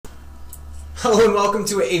Hello and welcome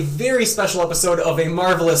to a very special episode of a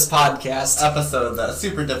marvelous podcast. Episode, that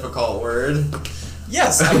super difficult word.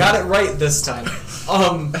 Yes, I got it right this time.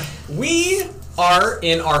 We are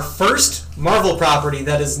in our first Marvel property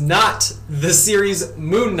that is not the series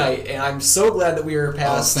Moon Knight, and I'm so glad that we are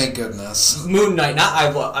past. Oh, thank goodness. Moon Knight. Not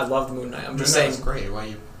I loved Moon Knight. I'm just saying. Moon Knight's great.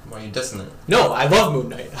 Why are you dissing it? No, I love Moon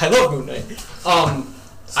Knight.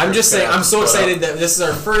 I'm just saying. I'm so excited that this is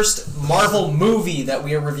our first Marvel movie that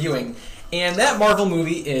we are reviewing, and that Marvel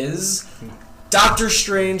movie is Doctor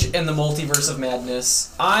Strange and the Multiverse of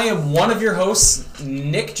Madness. I am one of your hosts,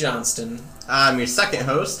 Nick Johnston. I'm your second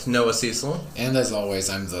host, Noah Cecil. And as always,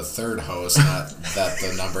 I'm the third host, not that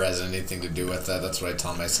the number has anything to do with that. That's what I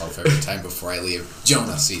tell myself every time before I leave.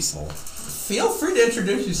 Jonah Cecil. Feel free to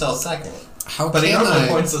introduce yourself second. How but can I?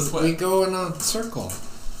 Points this way. We go in a circle.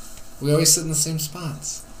 We always sit in the same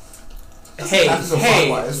spots. Hey,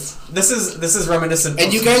 this is reminiscent.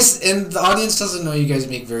 And you guys, and the audience doesn't know you guys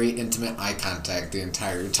make very intimate eye contact the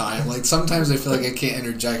entire time. Like, sometimes I feel like I can't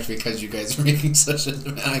interject because you guys are making such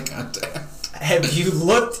intimate eye contact. Have you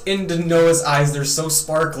looked into Noah's eyes? They're so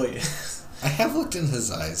sparkly. I have looked in his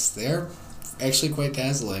eyes. They're actually quite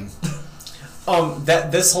dazzling.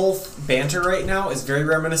 That this whole banter right now is very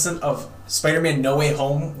reminiscent of Spider-Man No Way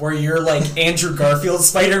Home, where you're like Andrew Garfield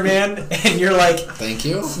Spider-Man, and you're like... Thank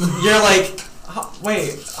you. You're like,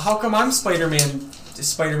 wait, how come I'm Spider-Man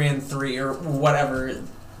 3 or whatever?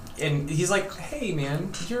 And he's like, hey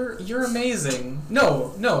man, you're amazing.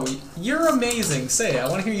 No, you're amazing. Say it. I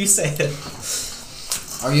want to hear you say it.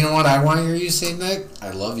 Oh, you know what I want to hear you say, Nick?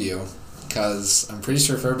 I love you. Because I'm pretty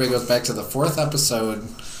sure if everybody goes back to the 4th episode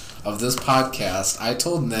of this podcast, I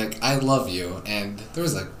told Nick I love you, and there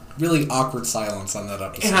was a really awkward silence on that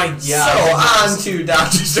episode. And so on to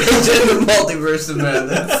Doctor Strange and the Multiverse of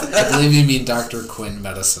Madness. I believe you mean Dr. Quinn,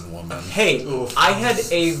 Medicine Woman. Hey, oof. I had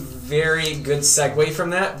a very good segue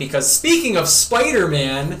from that, because speaking of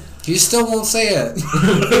Spider-Man... You still won't say it.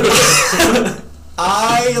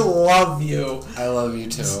 I love you. I love you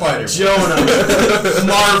too. Spider-Man. Jonah.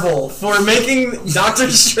 Marvel for making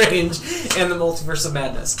Doctor Strange and the Multiverse of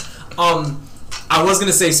Madness. I was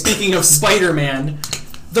going to say, speaking of Spider-Man,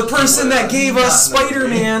 the person that gave us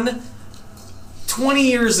Spider-Man 20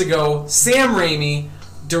 years ago, Sam Raimi,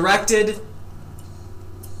 directed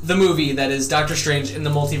the movie that is Doctor Strange in the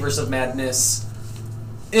Multiverse of Madness.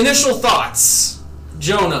 Initial thoughts,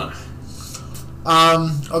 Jonah.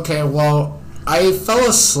 Okay, well, I fell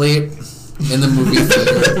asleep in the movie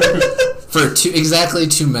theater for exactly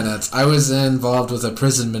 2 minutes. I was involved with a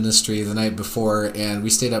prison ministry the night before, and we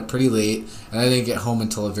stayed up pretty late, and I didn't get home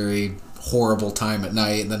until a very horrible time at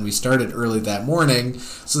night, and then we started early that morning,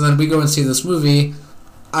 so then we go and see this movie.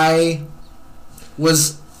 I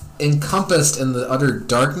was encompassed in the utter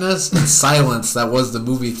darkness and silence that was the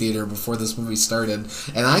movie theater before this movie started,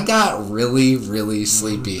 and I got really, really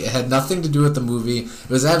sleepy. It had nothing to do with the movie. It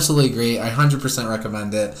was absolutely great. I 100%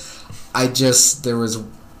 recommend it.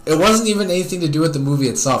 It wasn't even anything to do with the movie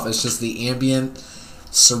itself. It's just the ambient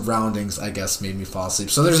surroundings, I guess, made me fall asleep.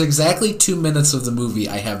 So there's exactly 2 minutes of the movie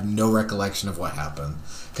I have no recollection of what happened,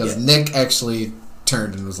 because Nick actually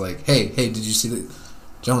turned and was like, hey, did you see the...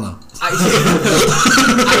 Jonah. I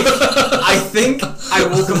think I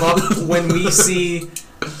woke him up when we see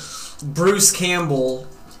Bruce Campbell.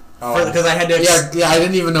 Because I had to... Yeah, I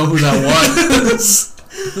didn't even know who that was.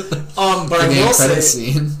 But I will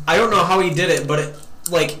say, I don't know how he did it, but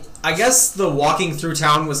I guess the walking through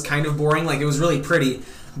town was kind of boring. Like, it was really pretty,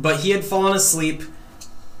 but he had fallen asleep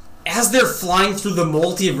as they're flying through the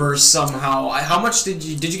multiverse somehow. How much did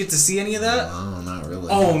you get to see any of that? No, not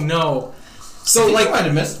really. Oh no. So I might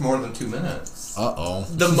have missed more than 2 minutes. Uh-oh.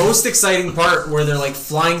 The most exciting part where they're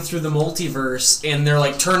flying through the multiverse and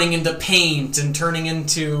they're turning into paint and turning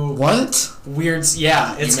into what? Weird.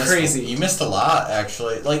 Yeah, it's crazy. You missed a lot,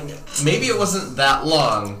 actually. Maybe it wasn't that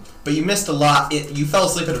long, but you missed a lot. You fell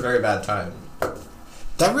asleep at a very bad time.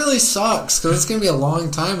 That really sucks, because it's going to be a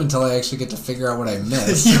long time until I actually get to figure out what I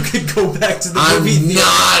missed. You could go back to the movie theater.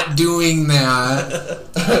 I'm not doing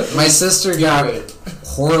that. My sister got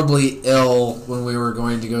horribly ill when we were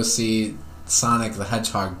going to go see Sonic the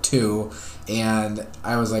Hedgehog 2, and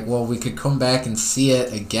I was like, well, we could come back and see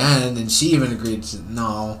it again, and she even agreed to,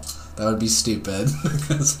 no, that would be stupid,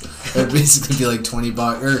 because it would basically be like $20,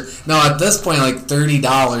 or, no, at this point, like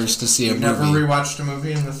 $30 to see a movie. You never rewatched a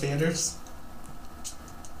movie in the theaters?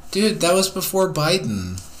 Dude, that was before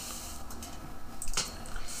Biden.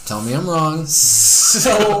 Tell me I'm wrong.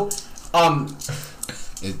 So,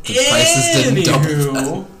 the prices didn't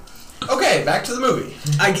double. Okay, back to the movie.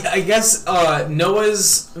 I guess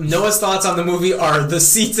Noah's thoughts on the movie are the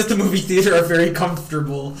seats at the movie theater are very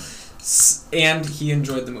comfortable. and he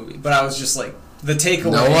enjoyed the movie. But I was just like, the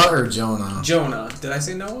takeaway... Noah or Jonah? Jonah. Did I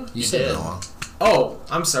say Noah? You said did. Noah. Oh,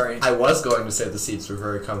 I'm sorry. I was going to say the seats were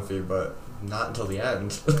very comfy, but not until the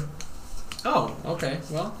end. Oh, okay.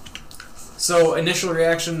 Well, so initial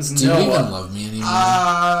reactions, Do you Noah. even love me anymore?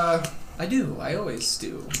 I do. I always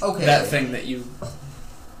do. Okay. That thing that you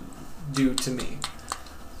do to me.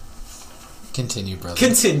 Continue, brother.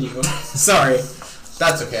 Continue. Sorry.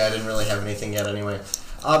 That's okay, I didn't really have anything yet anyway.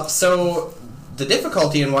 So, the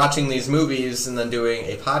difficulty in watching these movies and then doing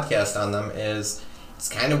a podcast on them is it's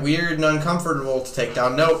kind of weird and uncomfortable to take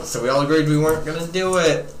down notes, so we all agreed we weren't going to do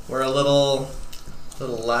it. We're a little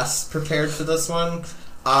less prepared for this one.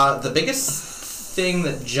 The biggest thing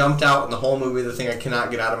that jumped out in the whole movie, the thing I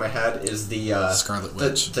cannot get out of my head, is the Scarlet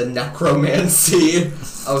Witch. the necromancy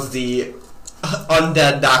of the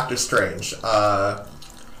undead Doctor Strange.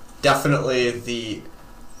 Definitely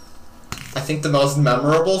I think the most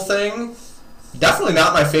memorable thing. Definitely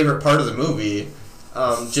not my favorite part of the movie.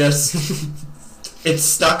 Just it's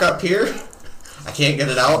stuck up here. I can't get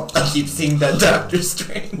it out. I keep seeing that Doctor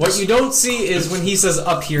Strange. What you don't see is when he says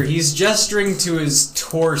up here, he's gesturing to his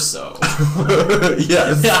torso.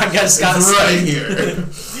 Yes. I guess It's right here.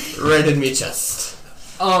 Right in me chest.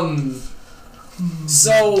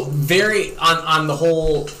 So very on the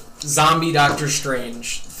whole zombie Doctor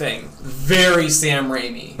Strange thing, very Sam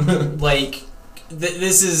Raimi. Like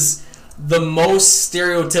this is the most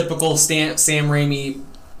stereotypical Sam Raimi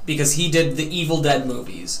because he did the Evil Dead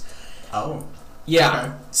movies. Oh. Yeah.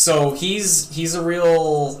 Okay. So he's a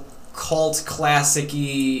real cult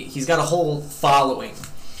classic-y. He's got a whole following.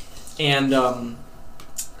 And I mean,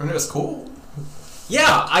 it was cool.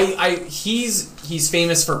 yeah, he's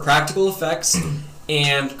famous for practical effects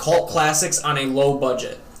and cult classics on a low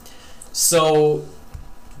budget. So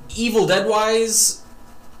Evil Dead wise,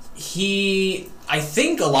 I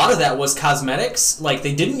think a lot of that was cosmetics. Like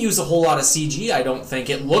they didn't use a whole lot of CG, I don't think.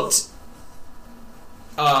 It looked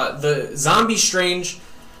the Zombie Strange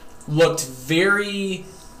looked very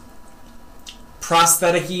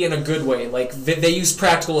prosthetic-y in a good way. Like they use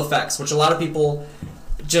practical effects, which a lot of people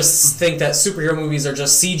just think that superhero movies are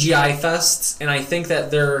just CGI fests, and I think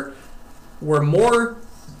that there were more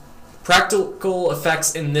practical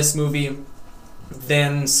effects in this movie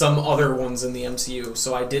than some other ones in the MCU.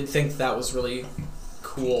 So I did think that was really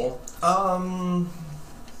cool. Thought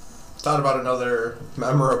about another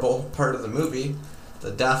memorable part of the movie.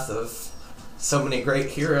 The death of so many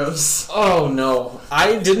great heroes. Oh no,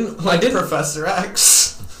 I didn't. Professor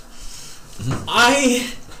X.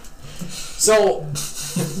 So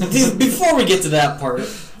before we get to that part,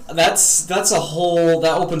 that's a whole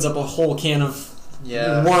that opens up a whole can of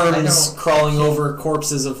worms crawling over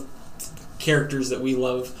corpses of characters that we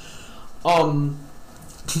love.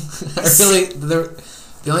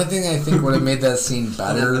 The only thing I think would have made that scene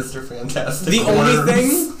better. Mr. Fantastic. The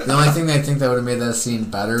only thing I think that would have made that scene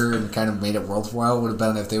better and kind of made it worthwhile would have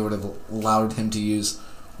been if they would have allowed him to use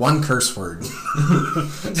one curse word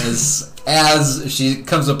as she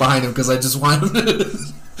comes up behind him, because I just want him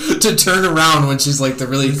to turn around when she's like the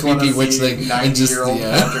really creepy witch thing and just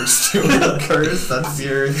Patrick Stewart curse.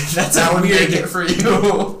 That's how we make it for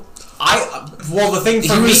you. The thing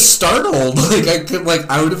for he me was startled.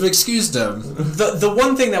 I would have excused him. The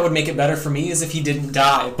one thing that would make it better for me is if he didn't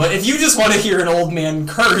die. But if you just want to hear an old man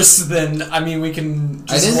curse, then I mean we can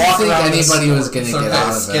just walk around. I didn't think anybody was going to get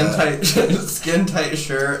out of it. Skin tight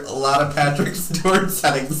shirt. A lot of Patrick Stewart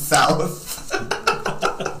heading south.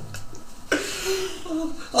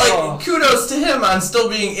 Kudos to him on still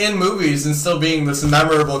being in movies and still being this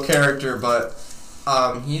memorable character, but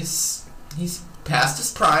he's past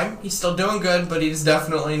his prime. He's still doing good, but he's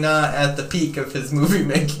definitely not at the peak of his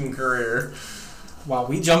movie-making career. Wow,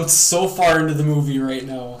 we jumped so far into the movie right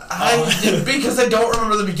now. Because I don't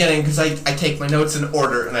remember the beginning, because I take my notes in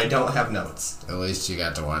order, and I don't have notes. At least you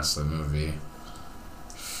got to watch the movie.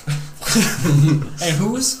 And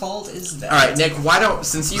whose fault is that? Alright, Nick,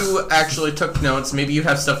 since you actually took notes, maybe you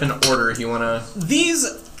have stuff in order if you want to...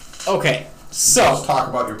 Okay, so... Let's talk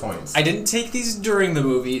about your points. I didn't take these during the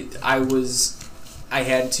movie. I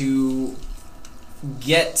had to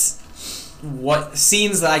get what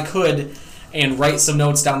scenes that I could and write some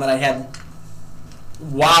notes down that I had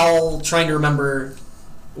while trying to remember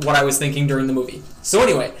what I was thinking during the movie. So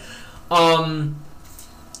anyway,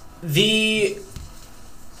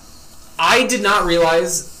 I did not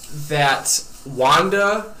realize that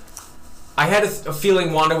Wanda... I had a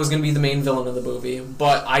feeling Wanda was going to be the main villain of the movie,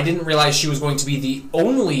 but I didn't realize she was going to be the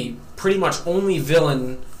pretty much only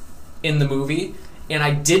villain in the movie. And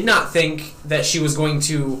I did not think that she was going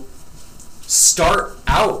to start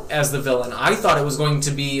out as the villain. I thought it was going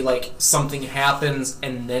to be like something happens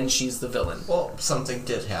and then she's the villain. Well, something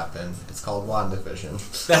did happen. It's called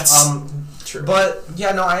WandaVision. That's true. But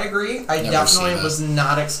yeah, no, I agree. I Never definitely seen it. was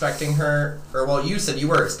not expecting her. Or well, you said you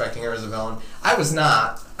were expecting her as a villain. I was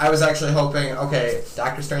not. I was actually hoping. Okay,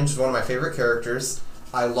 Doctor Strange is one of my favorite characters.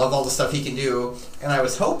 I love all the stuff he can do, and I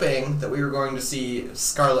was hoping that we were going to see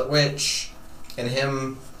Scarlet Witch and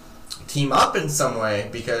him team up in some way,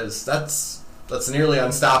 because that's a nearly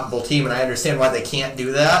unstoppable team, and I understand why they can't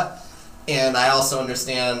do that, and I also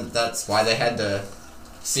understand that's why they had to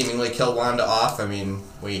seemingly kill Wanda off. I mean,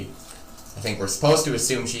 I think we're supposed to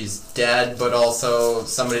assume she's dead, but also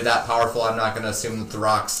somebody that powerful, I'm not going to assume that the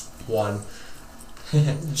Rock's won.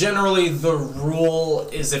 Generally, the rule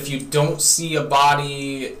is if you don't see a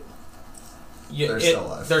body,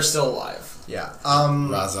 they're still alive. Yeah.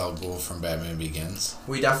 Ra's al Ghul from Batman Begins.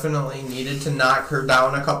 We definitely needed to knock her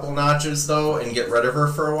down a couple notches, though, and get rid of her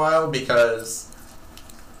for a while, because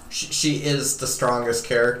she is the strongest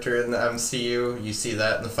character in the MCU. You see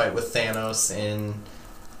that in the fight with Thanos in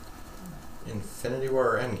Infinity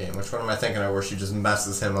War or Endgame. Which one am I thinking of where she just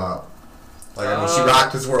messes him up? Like, I mean, she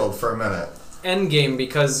rocked his world for a minute. Endgame,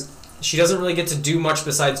 because she doesn't really get to do much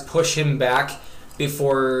besides push him back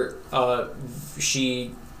before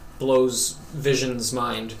she blows Vision's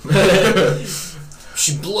mind.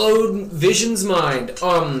 She blowed Vision's mind.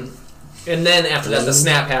 And then after that, the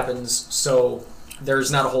snap happens, so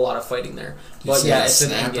there's not a whole lot of fighting there. But yeah, it's an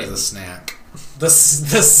snap Endgame. or the snack. The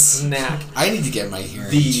snack. I need to get my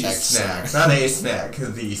hearing The checked. snack. Sooner. Not a snack,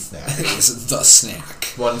 the snack. It's the snack.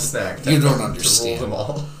 One snack. You don't to understand. rule them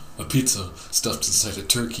all. A pizza stuffed inside a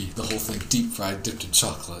turkey, the whole thing deep fried, dipped in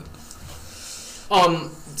chocolate.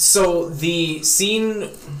 So the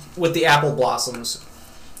scene with the apple blossoms,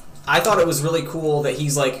 I thought it was really cool that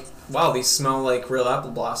he's like, wow, these smell like real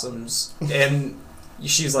apple blossoms. And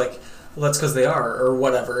she's like, well, that's because they are, or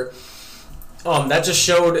whatever. That just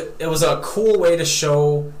showed, it was a cool way to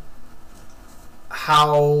show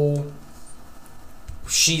how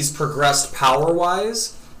she's progressed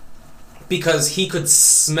power-wise, because he could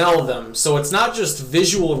smell them. So it's not just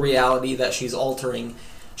visual reality that she's altering.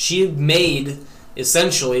 She made,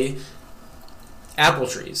 essentially, apple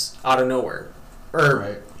trees out of nowhere.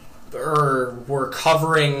 Or were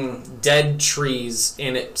covering dead trees,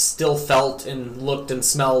 and it still felt and looked and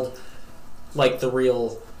smelled like the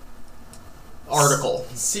real article.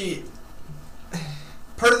 See,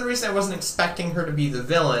 part of the reason I wasn't expecting her to be the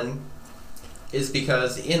villain is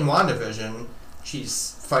because in WandaVision,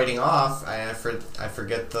 she's fighting off, I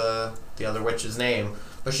forget the other witch's name,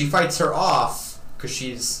 but she fights her off because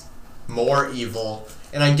she's more evil,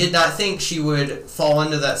 and I did not think she would fall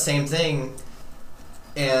into that same thing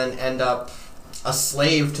and end up a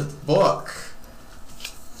slave to the book,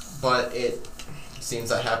 but it seems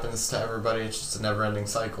that happens to everybody. It's just a never-ending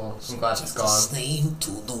cycle. I'm glad it's gone. Slave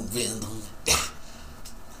to the villain.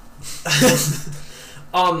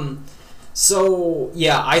 So,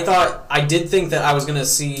 yeah, I did think that I was going to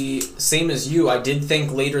see, same as you, I did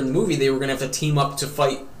think later in the movie they were going to have to team up to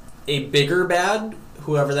fight a bigger bad,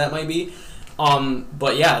 whoever that might be.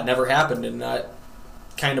 But yeah, it never happened, and that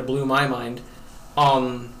kind of blew my mind.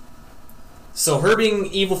 So her being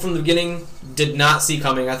evil from the beginning, did not see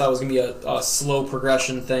coming. I thought it was going to be a slow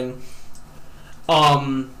progression thing.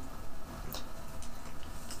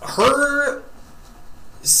 Her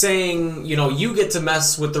saying, you know, you get to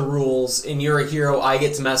mess with the rules, and you're a hero, I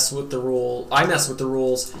get to mess with the rule. I mess with the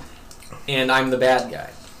rules, and I'm the bad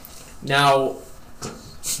guy. Now,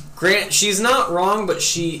 Grant, she's not wrong, but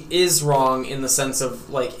she is wrong in the sense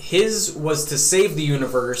of, like, his was to save the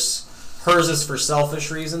universe, hers is for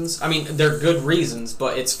selfish reasons. I mean, they're good reasons,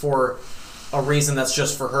 but it's for a reason that's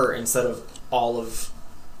just for her instead of all of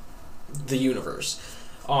the universe.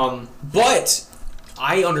 But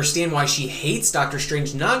I understand why she hates Doctor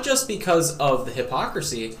Strange, not just because of the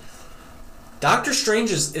hypocrisy. Doctor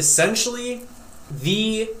Strange is essentially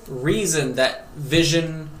the reason that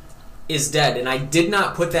Vision is dead, and I did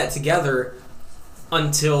not put that together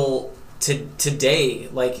until today.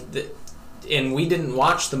 And we didn't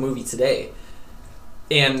watch the movie today,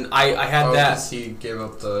 and I had that. He gave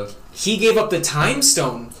up the. He gave up the time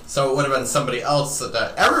stone. So it would have been somebody else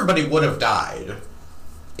that everybody would have died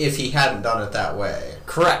if he hadn't done it that way.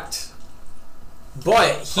 Correct.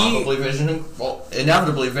 But he... Probably Vision... Well,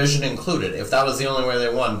 inevitably Vision included. If that was the only way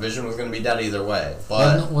they won, Vision was going to be dead either way.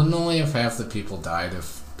 But Wouldn't only if half the people died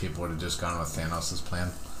if people would have just gone with Thanos'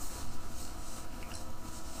 plan?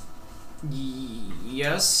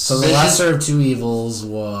 Yes. So the lesser of two evils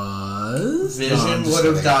was... Vision would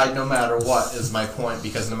have died no matter what, is my point.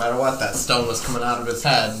 Because no matter what, that stone was coming out of his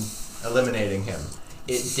head, eliminating him.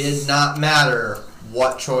 it did not matter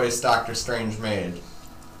what choice Doctor Strange made.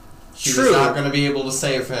 She True. was not going to be able to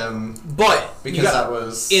save him. But because that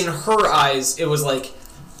was... In her eyes, it was like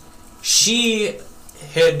she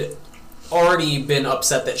had already been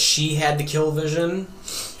upset that she had to kill Vision.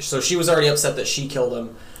 So she was already upset that she killed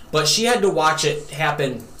him. But she had to watch it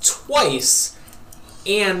happen twice.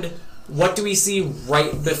 And what do we see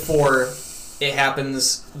right before it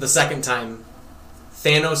happens the second time?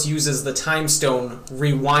 Thanos uses the time stone,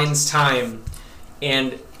 rewinds time,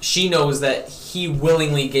 and she knows that he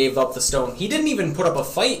willingly gave up the stone. He didn't even put up a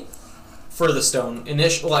fight for the stone.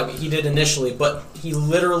 He did initially, but he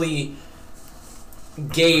literally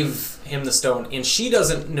gave him the stone, and she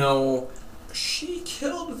doesn't know. She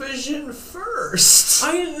killed Vision first.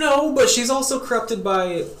 I know, but she's also corrupted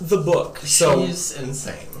by the book. So she's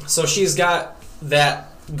insane. So she's got that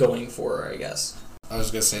going for her, I guess. I was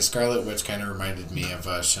going to say, Scarlet Witch kind of reminded me of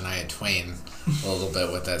Shania Twain a little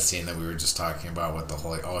bit with that scene that we were just talking about with the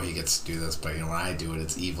whole, like, oh, he gets to do this, but, you know, when I do it,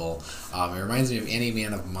 it's evil. It reminds me of Any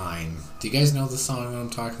Man of Mine. Do you guys know the song that I'm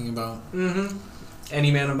talking about? Mm-hmm.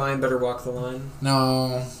 Any man of mine better walk the line.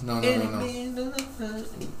 No. No, You're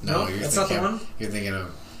that's not the one? You're thinking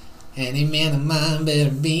of, any man of mine better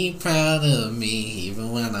be proud of me.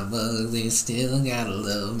 Even when I'm ugly, still gotta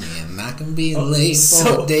love me. And I can be late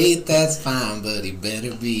for a date, that's fine, but he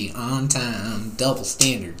better be on time. Double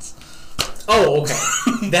standards. Oh,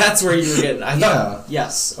 okay. That's where you were getting. I thought.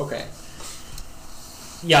 Yes. Okay.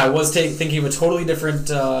 Yeah, I was thinking of a totally different.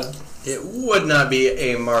 It would not be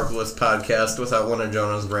a marvelous podcast without one of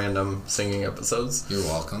Jonah's random singing episodes. You're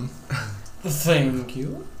welcome. Thank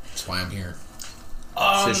you. That's why I'm here.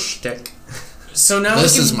 It's his shtick. So now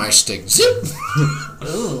this is my shtick. Zip.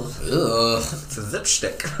 Ugh. It's a zip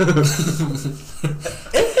shtick.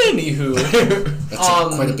 Anywho, that's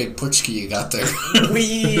quite a big putchki you got there.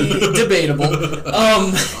 Debatable.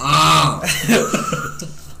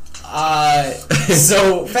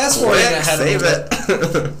 So fast forwarding ahead. Save it.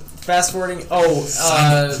 Fast forwarding.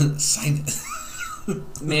 Sign it.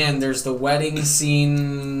 Man, there's the wedding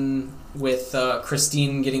scene with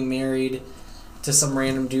Christine getting married to some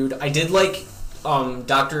random dude. I did like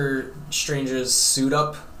Doctor Strange's suit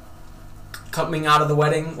up coming out of the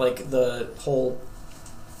wedding, like the whole,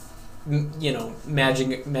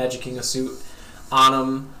 magicking a suit on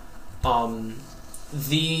him.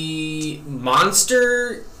 The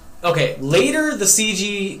monster. Okay, later the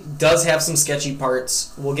CG does have some sketchy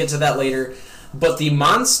parts. We'll get to that later. But the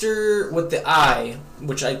monster with the eye,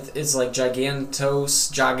 which is like Gigantor,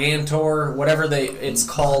 whatever it's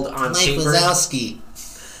called on Mike paper. Wazowski.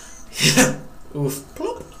 Oof.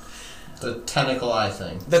 Plop. The tentacle eye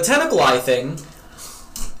thing. The tentacle eye thing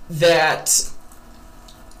that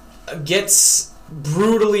gets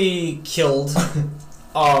brutally killed.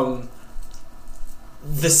 The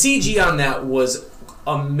CG on that was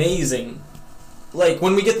amazing. Like,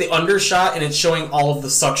 when we get the undershot and it's showing all of the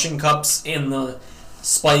suction cups and the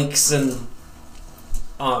spikes and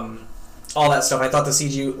all that stuff, I thought the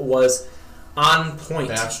CG was on point.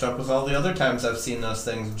 Matched up with all the other times I've seen those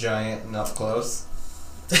things giant and up close.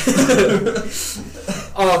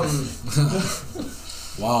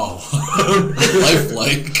 Wow.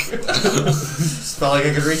 Lifelike. Just felt like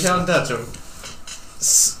I could reach out and touch them.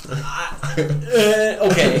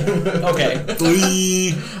 Okay.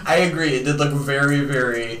 I agree. It did look very,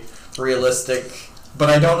 very realistic, but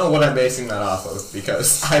I don't know what I'm basing that off of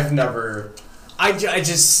because I've never. I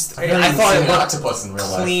thought it looked octopus in real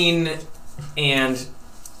life. Clean and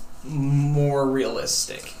more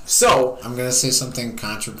realistic. So I'm gonna say something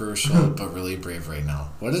controversial but really brave right now.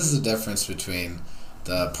 What is the difference between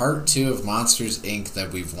the part 2 of Monsters Inc.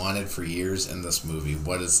 that we've wanted for years and this movie?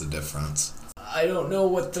 What is the difference? I don't know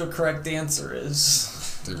what the correct answer is.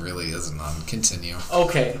 There really isn't none. Continue.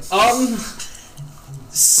 Okay.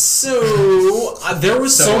 So there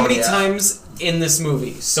was so many times in this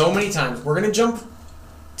movie. So many times. We're gonna jump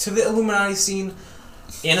to the Illuminati scene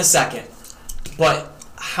in a second. But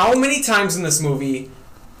how many times in this movie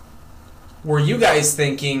were you guys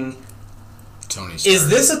thinking, Tony Stark. is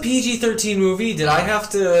this a PG-13 movie? Did I have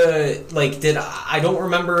to I don't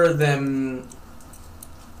remember them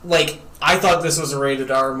I thought this was a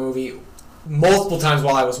rated R movie multiple times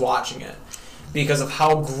while I was watching it because of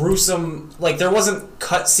how gruesome. There wasn't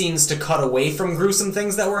cut scenes to cut away from gruesome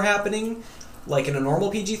things that were happening, like in a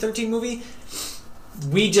normal PG-13 movie.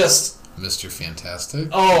 We just Mr. Fantastic.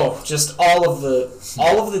 Oh, just all of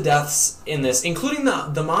the deaths in this, including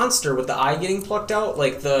the monster with the eye getting plucked out.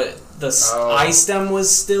 Like the eye stem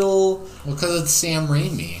was still. Well, because it's Sam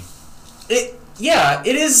Raimi. It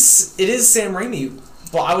is Sam Raimi.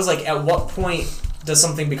 But I was like, at what point does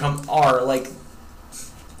something become R? Like,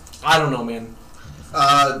 I don't know, man.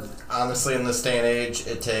 Honestly, in this day and age,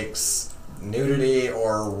 it takes nudity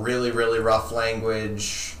or really, really rough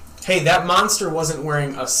language. Hey, that monster wasn't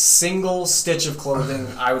wearing a single stitch of clothing,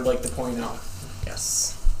 I would like to point out.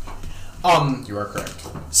 Yes. You are correct.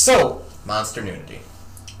 So... Monster nudity.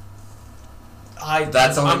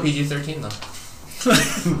 That's only PG-13, though.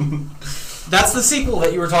 That's the sequel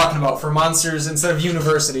that you were talking about for Monsters. Instead of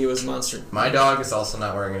University, it was Monster. My dog is also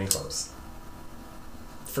not wearing any clothes.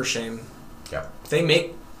 For shame. Yep. They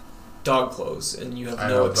make dog clothes, and you have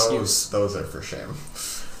no excuse. Those are for shame.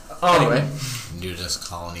 Anyway. Nudist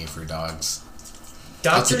colony for dogs.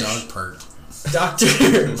 That's a dog park.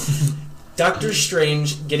 Doctor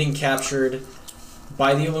Strange getting captured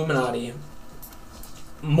by the Illuminati.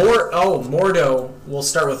 Mordo. We'll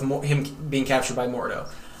start with him being captured by Mordo.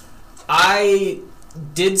 I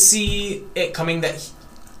did see it coming that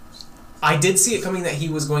he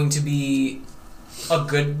was going to be a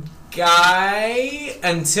good guy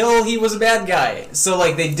until he was a bad guy. So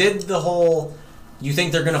like they did the whole, you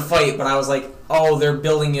think they're gonna fight, but I was like, oh, they're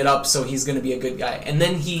building it up so he's gonna be a good guy. And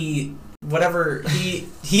then he roofied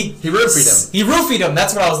him. He roofied him.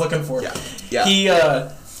 That's what I was looking for. Yeah.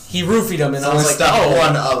 He roofied him, and so I was like,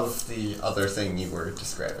 one of the other thing you were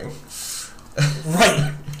describing.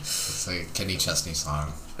 Right. It's like a Kenny Chesney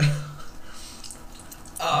song.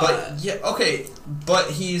 But yeah, okay.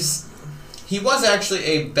 But he was actually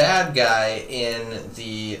a bad guy in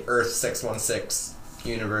the Earth 616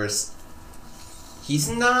 universe. He's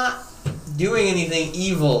not doing anything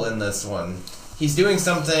evil in this one. He's doing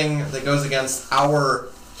something that goes against our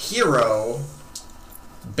hero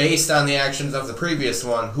based on the actions of the previous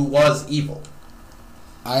one, who was evil.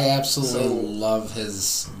 I absolutely love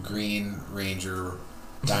his Green Ranger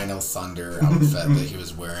Dino Thunder outfit that he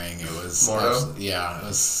was wearing. It was it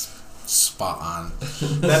was spot on.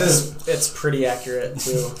 It's pretty accurate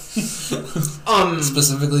too.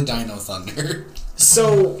 Specifically Dino Thunder.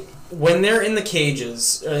 So when they're in the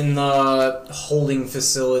cages in the holding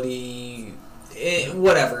facility,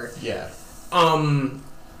 whatever. Yeah.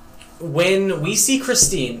 When we see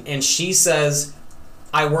Christine and she says,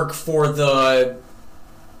 "I work for the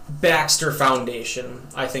Baxter Foundation,"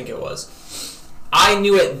 I think it was. I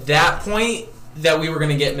knew at that point that we were going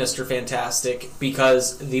to get Mr. Fantastic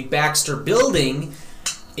because the Baxter building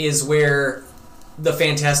is where the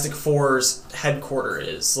Fantastic Four's headquarter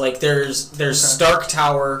is. Like there's Stark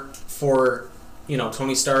Tower for,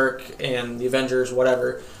 Tony Stark and the Avengers,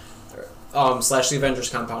 whatever, / the Avengers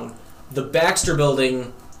compound. The Baxter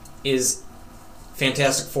building is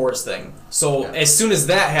Fantastic Four's thing. So as soon as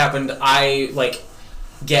that happened, I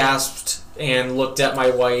gasped and looked at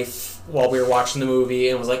my wife while we were watching the movie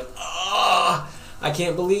and was like, I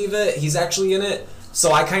can't believe it. He's actually in it.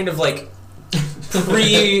 So I kind of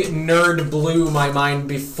pre-nerd blew my mind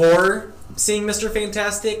before seeing Mr.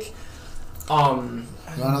 Fantastic. You want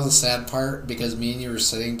to know the sad part? Because me and you were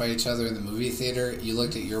sitting by each other in the movie theater, you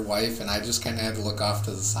looked at your wife, and I just kind of had to look off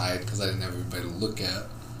to the side because I didn't have anybody to look at.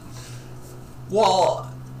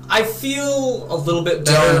 Well, I feel a little bit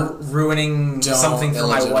better ruining something for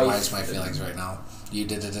my wife. Don't my feelings right now. You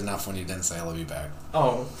did it enough when you didn't say I love you back.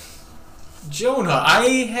 Oh. Jonah,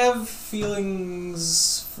 I have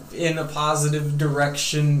feelings in a positive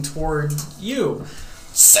direction toward you.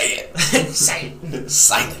 Say it. Say it.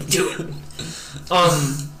 Sign it. Do it.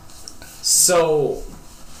 So,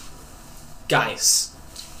 guys.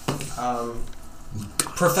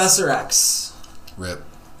 Professor X. Rip.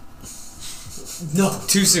 No,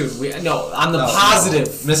 too soon. On the positive.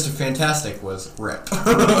 No. Mr. Fantastic was Rip. No.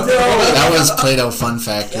 That was Play-Doh Fun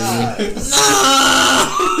Factory.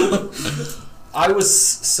 I was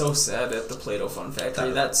so sad at the Play-Doh Fun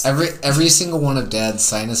Factory. That's every single one of Dad's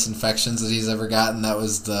sinus infections that he's ever gotten. That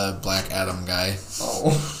was the Black Adam guy.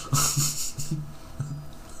 Oh.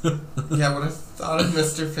 Yeah, when I thought of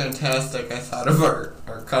Mr. Fantastic, I thought of our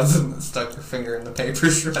cousin that stuck her finger in the paper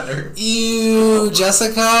shredder. Ew,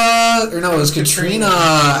 Jessica! Or no, it was Katrina.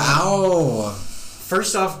 Ow.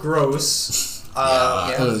 First off, gross.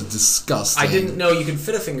 That was disgusting. I didn't know you could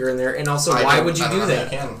fit a finger in there, and also, why would you do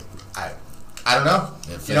that? I don't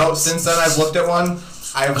know. Since then I've looked at one,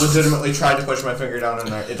 I've legitimately tried to push my finger down in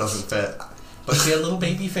there. It doesn't fit. But she had little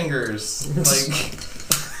baby fingers.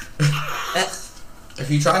 If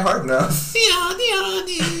you try hard enough.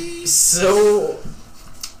 So,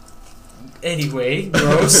 anyway,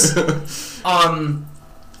 gross.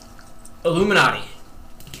 Illuminati,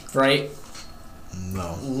 right?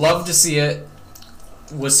 No. Love to see it.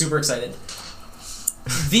 Was super excited.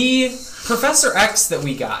 The Professor X that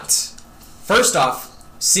we got. First off,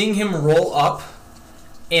 seeing him roll up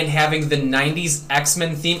and having the 90s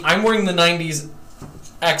X-Men theme. I'm wearing the 90s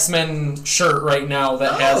X-Men shirt right now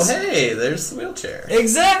that has... Oh, hey, there's the wheelchair.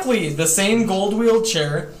 Exactly! The same gold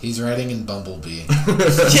wheelchair. He's riding in Bumblebee.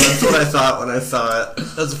 That's what I thought when I saw it.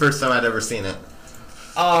 That's the first time I'd ever seen it.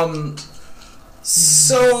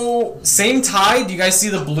 So, same tie? Do you guys see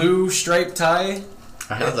the blue striped tie?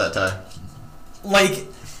 I have that tie. Like,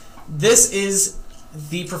 this is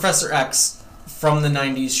the Professor X from the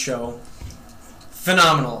 90s show.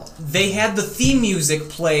 Phenomenal. They had the theme music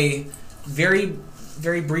play very,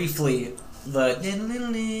 very briefly.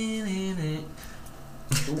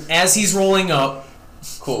 As he's rolling up.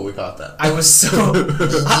 Cool, we caught that. I was so...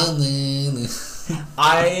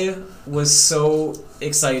 I was so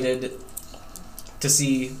excited to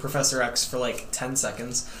see Professor X for like 10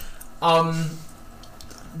 seconds.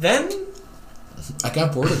 Then... I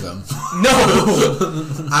got bored of him. No!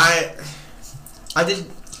 I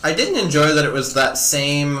didn't enjoy that it was that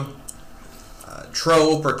same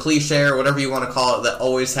trope or cliche or whatever you want to call it that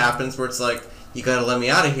always happens where it's like, you gotta let me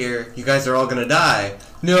out of here, you guys are all gonna die.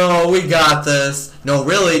 No, we got this. No,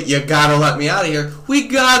 really, you gotta let me out of here. We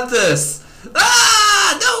got this.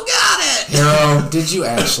 Ah, don't got it. Hero, did you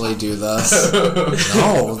actually do this?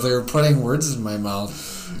 No, they're putting words in my mouth.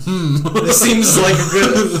 This seems like a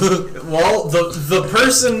good... Well, the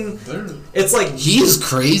person... It's like... He's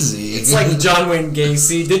crazy. It's like John Wayne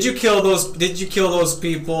Gacy. Did you kill those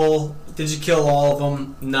people? Did you kill all of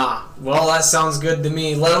them? Nah. Well, that sounds good to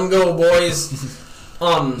me. Let them go, boys.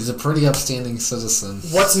 He's a pretty upstanding citizen.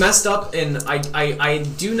 What's messed up, and I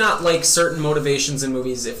do not like certain motivations in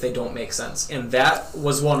movies if they don't make sense, and that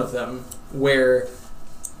was one of them, where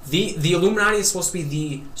the Illuminati is supposed to be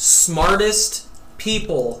the smartest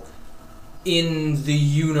people in the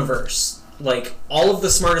universe. Like, all of the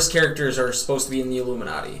smartest characters are supposed to be in the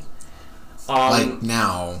Illuminati. Like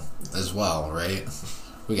now as well, right?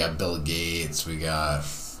 We got Bill Gates, we got...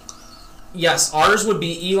 Yes, ours would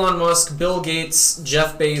be Elon Musk, Bill Gates,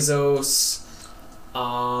 Jeff Bezos,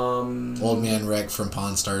 Old Man Rick from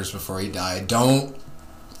Pawn Stars before he died. Don't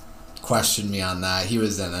question me on that. He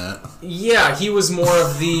was in it. Yeah, he was more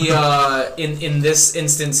of the in this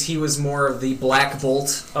instance he was more of the Black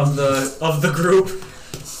Bolt of the group.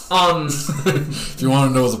 If you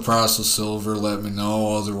want to know the price of silver, let me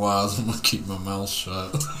know. Otherwise, I'm gonna keep my mouth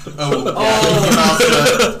shut.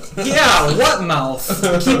 Yeah, what mouth?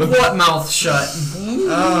 Keep what mouth shut?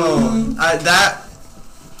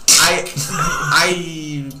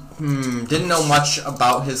 I didn't know much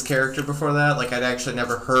about his character before that. Like, I'd actually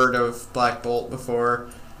never heard of Black Bolt before.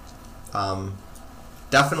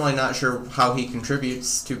 Definitely not sure how he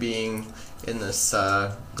contributes to being in this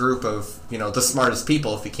group of, the smartest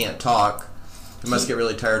people if he can't talk. He must get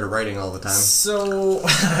really tired of writing all the time. So,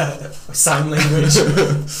 sign language.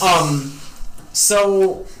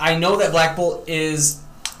 So, I know that Black Bolt is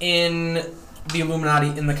in the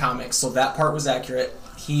Illuminati in the comics, so that part was accurate.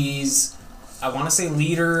 He's, I want to say,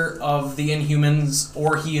 leader of the Inhumans,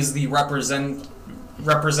 or he is the representer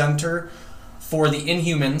for the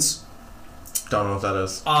Inhumans. Don't know what that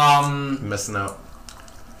is. Missing out.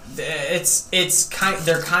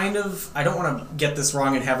 They're kind of, I don't want to get this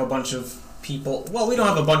wrong and have a bunch of people. Well, we don't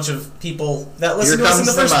have a bunch of people that listen to us in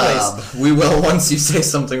the first place. We will once you say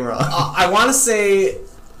something wrong. I want to say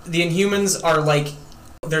the Inhumans are like,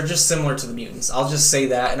 they're just similar to the mutants. I'll just say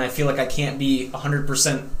that, and I feel like I can't be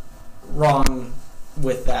 100% wrong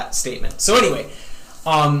with that statement. So anyway,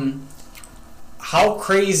 how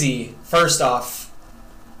crazy, first off,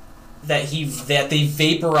 that they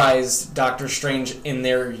vaporized Doctor Strange in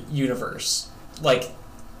their universe. Like,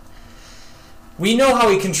 we know how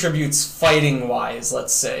he contributes fighting-wise,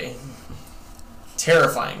 let's say.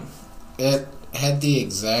 Terrifying. It had the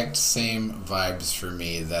exact same vibes for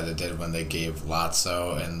me that it did when they gave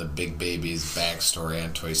Lotso and the Big Baby's backstory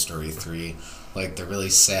on Toy Story 3. Like, the really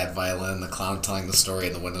sad violin, the clown telling the story,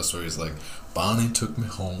 and the window story is like, Bonnie took me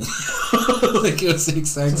home. Like, it was the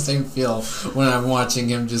exact same feel when I'm watching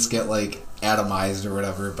him just get, like, atomized or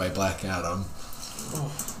whatever by Black Adam.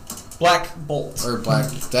 Black Bolt. Or Black...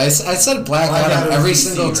 I said Black Adam every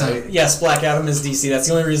single time. Right? Yes, Black Adam is DC. That's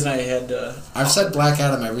the only reason I had to... I've said Black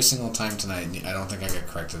Adam every single time tonight, and I don't think I got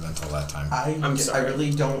corrected until that time. I'm sorry. I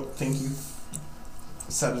really don't think you've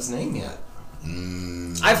said his name yet.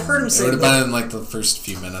 I've heard him say... It would have been in, like, the first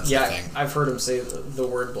few minutes, I think. I've heard him say the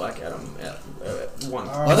word Black Adam at one.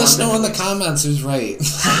 Let us know in the comments who's right.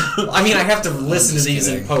 I mean, I have to listen to these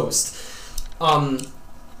in post.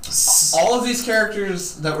 All of these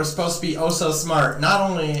characters that were supposed to be oh so smart, not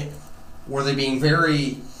only were they being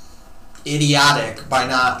very idiotic by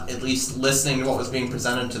not at least listening to what was being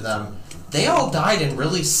presented to them, they all died in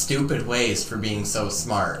really stupid ways for being so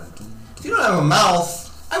smart. If you don't have a mouth,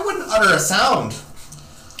 I wouldn't utter a sound.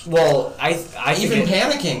 Well, I even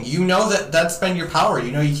panicking. You know that's been your power.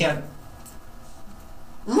 You know you can't.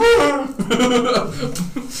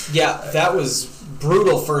 Yeah, that was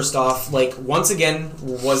brutal. First off, like once again,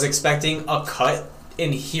 was expecting a cut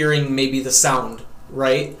in hearing maybe the sound.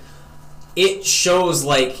 Right, it shows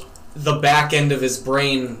like the back end of his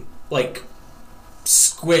brain like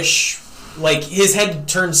squish, like his head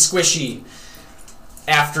turns squishy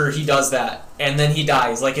after he does that, and then he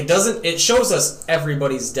dies. Like it shows us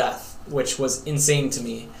everybody's death, which was insane to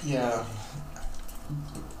me. Yeah.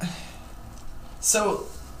 So,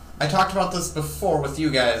 I talked about this before with you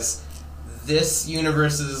guys. This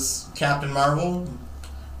universe's Captain Marvel,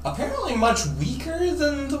 apparently much weaker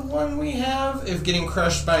than the one we have, if getting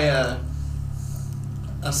crushed by a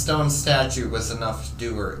stone statue was enough to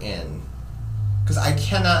do her in. Because I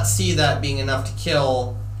cannot see that being enough to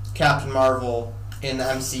kill Captain Marvel in the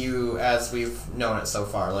MCU as we've known it so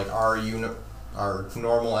far, like our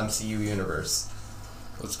normal MCU universe.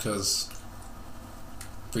 That's because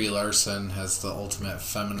Brie Larson has the ultimate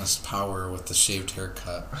feminist power with the shaved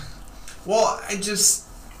haircut. Well,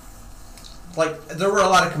 there were a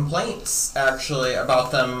lot of complaints, actually,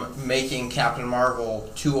 about them making Captain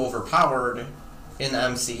Marvel too overpowered in the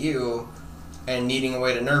MCU and needing a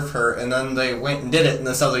way to nerf her, and then they went and did it in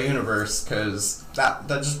this other universe, because that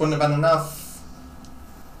just wouldn't have been enough.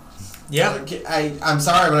 Yeah. Like, I'm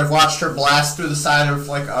sorry, but I've watched her blast through the side of,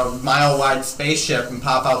 like, a mile-wide spaceship and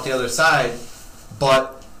pop out the other side,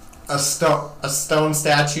 but a stone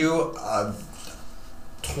statue,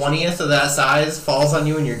 20th of that size, falls on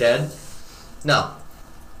you and you're dead? No.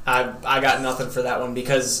 I got nothing for that one,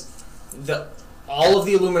 because all of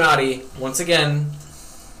the Illuminati, once again,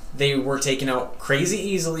 they were taken out crazy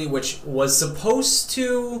easily, which was supposed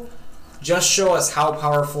to just show us how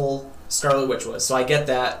powerful Scarlet Witch was. So I get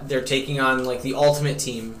that. They're taking on, like, the ultimate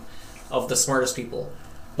team of the smartest people.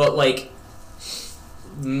 But, like,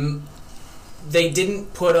 they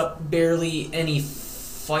didn't put up barely any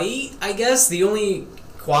fight, I guess. The only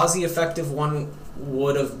quasi-effective one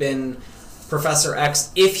would have been Professor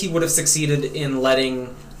X if he would have succeeded in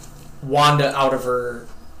letting Wanda out of her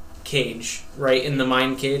cage, right, in the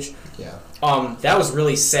mind cage. Yeah. That was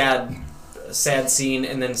really sad scene,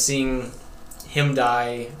 and then seeing him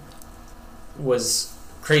die was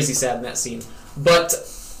crazy sad in that scene. But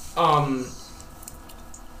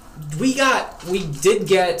we did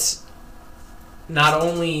get not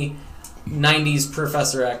only 90s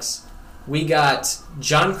Professor X, we got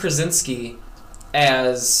John Krasinski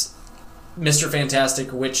as Mr.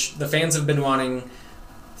 Fantastic, which the fans have been wanting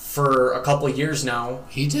for a couple years now.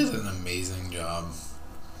 He did an amazing job.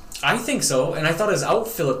 I think so, and I thought his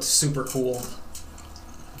outfit looked super cool.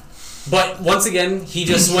 But once again, he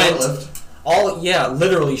just went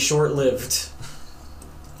literally short-lived.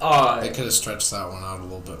 They could have stretched that one out a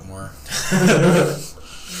little bit more.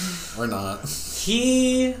 Or not.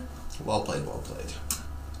 Well played.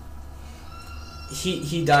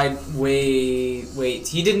 He died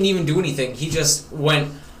he didn't even do anything. He just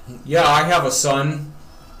went, yeah, I have a son.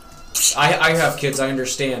 I have kids, I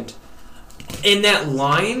understand. In that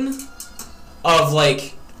line of,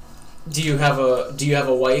 like, do you have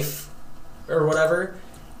a wife or whatever?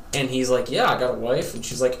 And he's like, yeah, I got a wife. And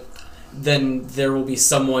she's like, then there will be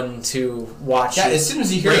someone to watch. Yeah, as soon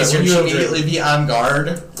as you hear that, would you immediately be on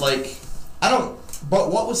guard? Like,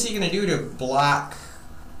 but what was he going to do to block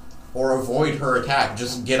or avoid her attack?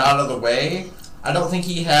 Just get out of the way? I don't think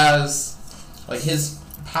he has, like, his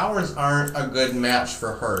powers aren't a good match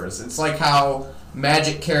for hers. It's like how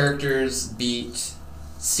magic characters beat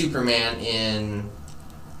Superman in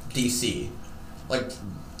DC. Like,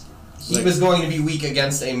 he was going to be weak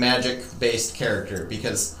against a magic-based character,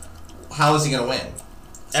 because how is he going to win?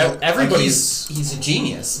 So, everybody's... he's a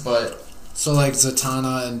genius, but... So, like,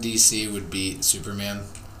 Zatanna in DC would beat Superman,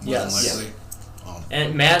 more than likely? Yeah. Oh.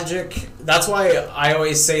 And magic... That's why I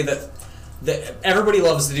always say that everybody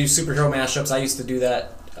loves to do superhero mashups. I used to do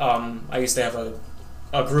that. I used to have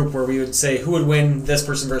a group where we would say, who would win this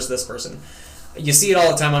person versus this person? You see it all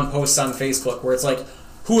the time on posts on Facebook, where it's like,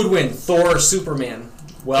 who would win, Thor or Superman?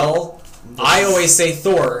 Well, I always say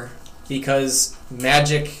Thor, because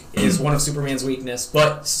magic is one of Superman's weakness,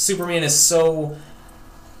 but Superman is so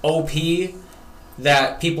OP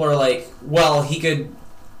that people are like, well, he could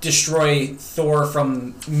destroy Thor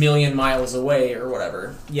from a million miles away or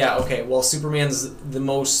whatever. Yeah, okay, well, Superman's the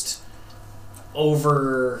most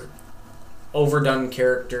overdone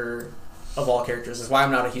character of all characters. That's why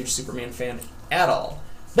I'm not a huge Superman fan at all.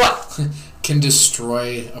 But can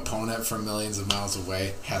destroy opponent from millions of miles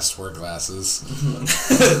away, has to wear glasses.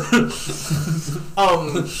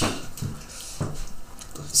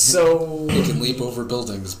 So He can leap over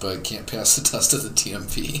buildings, but can't pass the test of the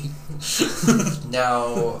TMP.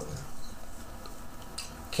 Now,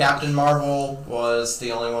 Captain Marvel was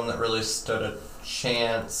the only one that really stood a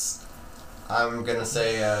chance. I'm gonna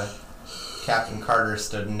say Captain Carter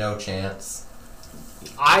stood no chance.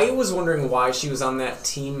 I was wondering why she was on that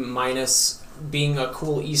team, minus being a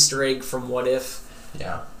cool Easter egg from What If.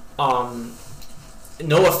 Yeah.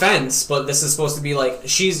 No offense, but this is supposed to be like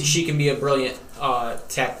she can be a brilliant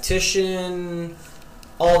tactician,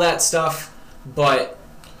 all that stuff, but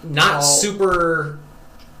not super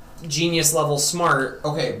genius level smart.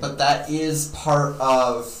 Okay, but that is part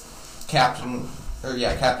of Captain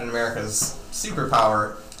America's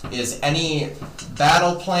superpower. Is any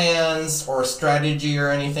battle plans or strategy or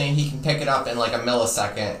anything, he can pick it up in like a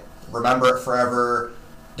millisecond, remember it forever,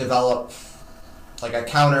 develop like a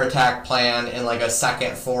counterattack plan in like a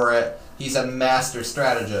second for it. He's a master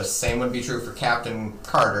strategist. Same would be true for Captain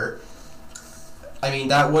Carter. I mean,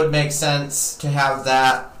 that would make sense to have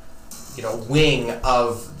that, wing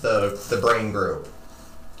of the brain group.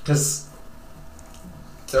 Because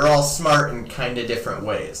they're all smart in kind of different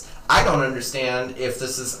ways. I don't understand if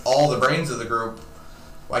this is all the brains of the group,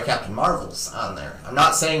 why Captain Marvel's on there. I'm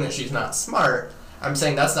not saying that she's not smart. I'm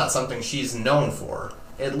saying that's not something she's known for.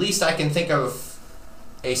 At least I can think of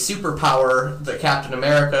a superpower that Captain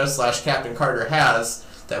America / Captain Carter has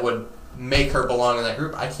that would make her belong in that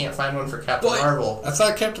group. I can't find one for Captain Marvel. I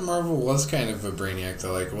thought Captain Marvel was kind of a brainiac,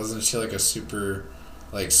 though. Like, wasn't she like a super,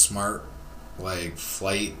 smart,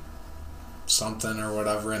 flight something or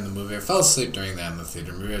whatever in the movie? I fell asleep during that in the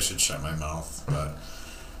theater. Maybe I should shut my mouth, but...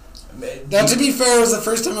 Now, to be fair, it was the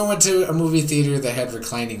first time I went to a movie theater that had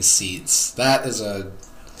reclining seats. That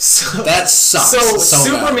sucks. So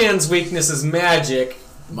Superman's weakness is magic.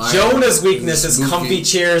 Jonah's weakness is comfy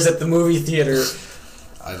chairs at the movie theater.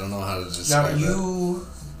 I don't know how to describe it.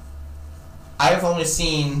 I've only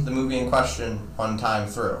seen the movie in question one time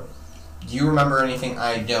through. Do you remember anything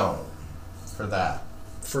I don't for that?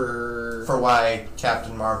 For why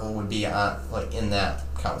Captain Marvel would be on in that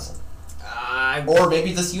council? Or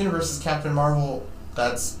maybe this universe is Captain Marvel.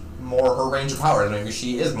 That's more her range of power. Maybe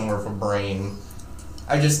she is more of a brain.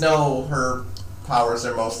 I just know her powers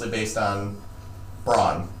are mostly based on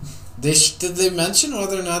brawn. Did they mention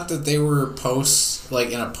whether or not that they were in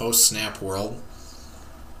a post-snap world?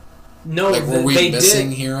 No, were we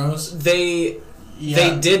missing heroes? They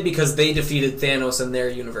did, because they defeated Thanos in their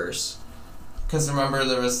universe. Because remember,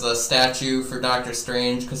 there was the statue for Doctor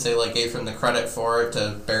Strange, because they gave him the credit for it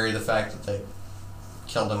to bury the fact that they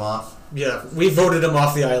killed him off. Yeah, we voted him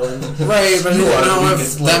off the island. Right, but I don't know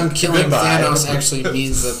if them killing Thanos actually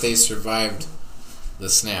means that they survived the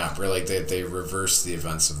snap, or they reversed the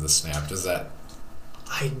events of the snap. Does that...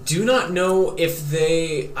 I do not know if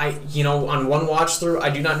they... on one watch through, I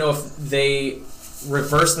do not know if they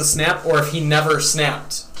reversed the snap or if he never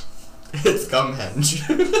snapped. It's Gumhenge.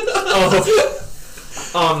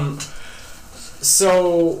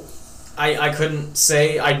 So I couldn't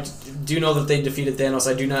say. I do know that they defeated Thanos.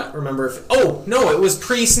 I do not remember if... Oh, no, it was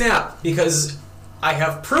pre-snap, because I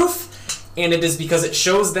have proof, and it is because it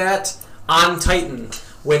shows that on Titan,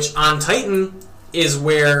 which on Titan is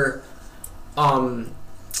where in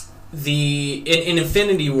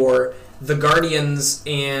Infinity War, the Guardians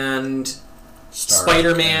and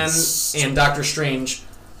Spider-Man and Doctor Strange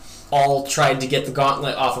all tried to get the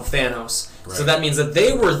gauntlet off of Thanos. Right. So that means that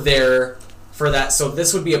they were there for that. So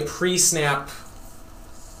this would be a pre-snap.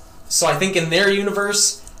 So I think in their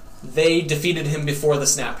universe, they defeated him before the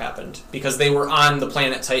snap happened, because they were on the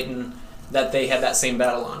planet Titan that they had that same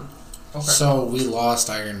battle on. Okay. So we lost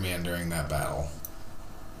Iron Man during that battle.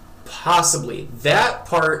 Possibly. That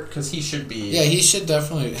part... Because he should be... Yeah, he should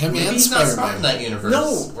definitely... Him and he's Spider-Man. Not smart in that universe.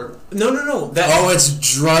 No.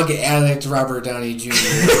 It's drug addict Robert Downey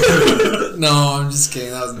Jr. No, I'm just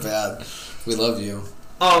kidding. That was bad. We love you.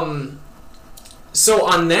 So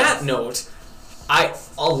on that note,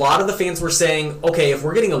 a lot of the fans were saying, okay, if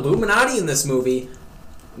we're getting Illuminati in this movie,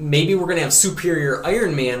 maybe we're going to have superior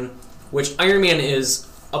Iron Man, which Iron Man is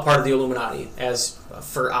a part of the Illuminati, as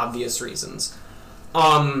for obvious reasons.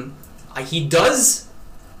 He does,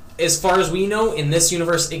 as far as we know, in this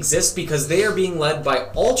universe exist because they are being led by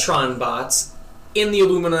Ultron bots in the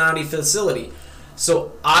Illuminati facility.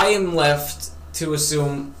 So I am left to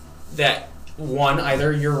assume that, one,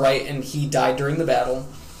 either you're right and he died during the battle,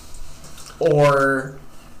 or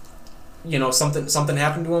something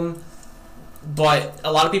happened to him. But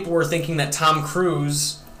a lot of people were thinking that Tom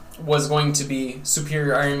Cruise was going to be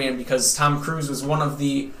superior Iron Man, because Tom Cruise was one of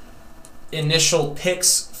the initial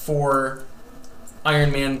picks for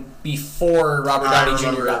Iron Man before Robert Downey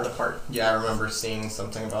Jr. got the part. Yeah, I remember seeing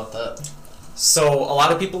something about that. So a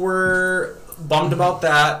lot of people were bummed about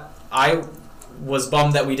that. I was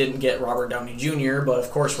bummed that we didn't get Robert Downey Jr., but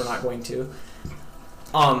of course we're not going to.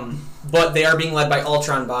 But they are being led by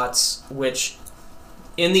Ultron bots, which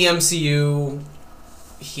in the MCU,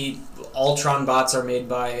 Ultron bots are made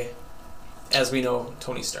by, as we know,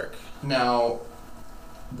 Tony Stark. Now,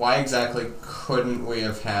 why exactly couldn't we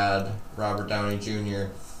have had Robert Downey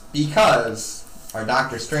Jr.? Because our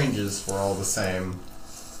Doctor Stranges were all the same.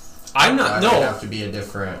 I'm not. Why would No, it have to be a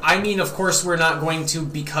different. I mean, of course, we're not going to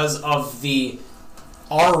because of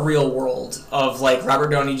our real world of like Robert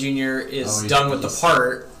Downey Jr. is done with the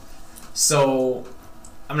part. So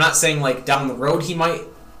I'm not saying like down the road he might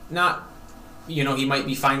not. He might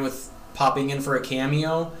be fine with popping in for a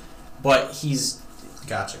cameo, but he's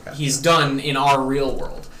he's done in our real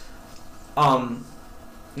world.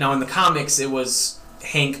 Now in the comics it was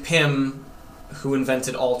Hank Pym who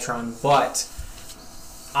invented Ultron, but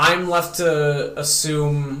I'm left to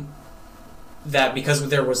assume that because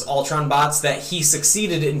there was Ultron bots that he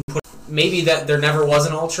succeeded in maybe that there never was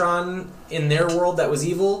an Ultron in their world that was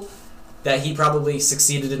evil, that he probably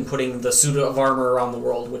succeeded in putting the suit of armor around the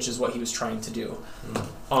world, which is what he was trying to do.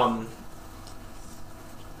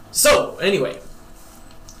 So anyway,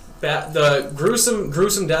 the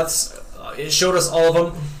gruesome deaths, it showed us all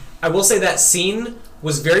of them. I will say that scene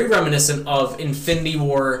was very reminiscent of Infinity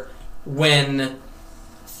War when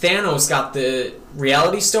Thanos got the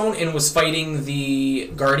Reality Stone and was fighting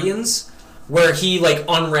the Guardians, where he like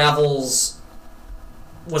unravels.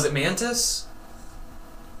 Was it Mantis?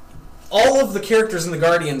 All of the characters in the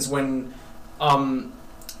Guardians when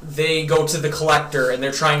they go to the Collector and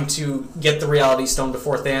they're trying to get the Reality Stone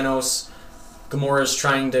before Thanos. Gamora's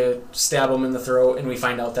trying to stab him in the throat, and we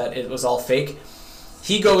find out that it was all fake.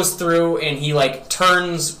 He goes through and he like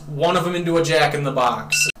turns one of them into a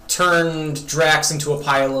Jack-in-the-Box, turned Drax into a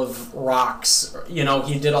pile of rocks.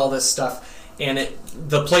 He did all this stuff, and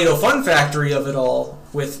the Play-Doh Fun Factory of it all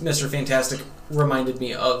with Mr. Fantastic reminded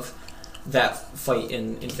me of that fight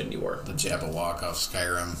in Infinity War. The Jabberwock off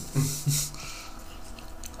Skyrim.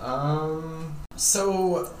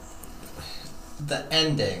 So the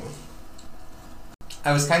ending.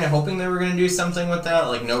 I was kind of hoping they were going to do something with that.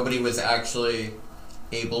 Like, nobody was actually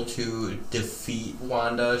able to defeat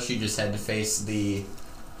Wanda. She just had to face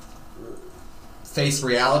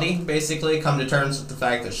reality, basically. Come to terms with the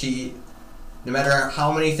fact that no matter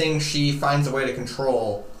how many things she finds a way to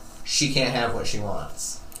control, she can't have what she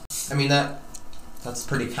wants. I mean, that's a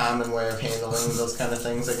pretty common way of handling those kind of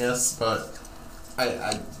things, I guess. But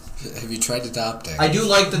have you tried adopting? I do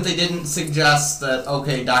like that they didn't suggest that,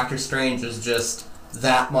 okay, Doctor Strange is just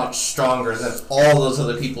that much stronger than all those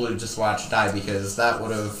other people who just watched die, because that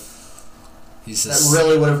really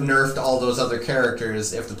would have nerfed all those other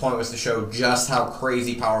characters if the point was to show just how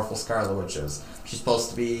crazy powerful Scarlet Witch is. She's supposed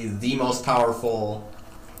to be the most powerful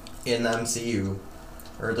in the MCU,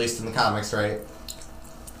 or at least in the comics, right?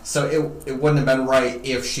 So it wouldn't have been right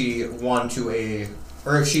if she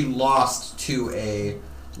if she lost to a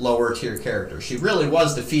lower tier character. She really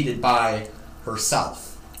was defeated by herself.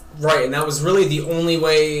 Right, and that was really the only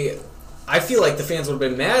way. I feel like the fans would have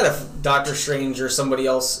been mad if Doctor Strange or somebody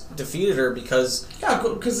else defeated her, because... Yeah,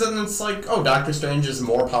 because then it's like, oh, Doctor Strange is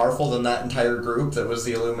more powerful than that entire group that was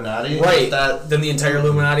the Illuminati. Right, than the entire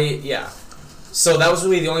Illuminati, yeah. So that was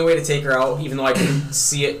really the only way to take her out, even though I didn't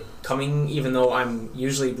see it coming, even though I'm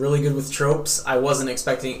usually really good with tropes. I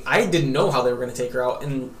didn't know how they were going to take her out.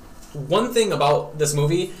 And one thing about this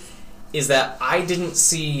movie is that I didn't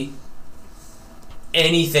see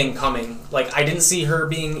anything coming. Like, I didn't see her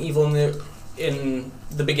being evil in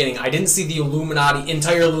the beginning. I didn't see the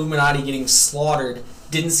entire Illuminati getting slaughtered.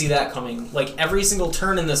 Didn't see that coming. Like, every single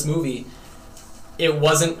turn in this movie, it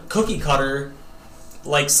wasn't cookie cutter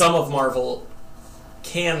like some of Marvel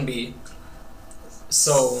can be.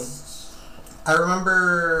 So I don't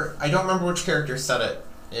remember which character said it.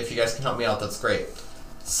 If you guys can help me out, that's great.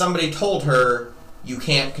 Somebody told her, you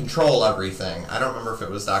can't control everything. I don't remember if it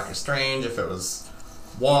was Doctor Strange, if it was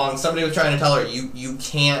Wong. Somebody was trying to tell her, you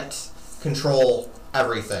can't control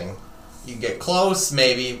everything. You get close,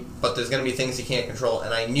 maybe, but there's going to be things you can't control.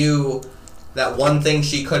 And I knew that one thing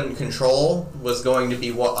she couldn't control was going to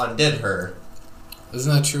be what undid her.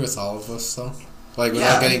 Isn't that true with all of us, though? Like,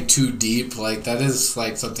 without getting too deep, like, that is,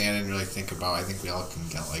 like, something I didn't really think about. I think we all can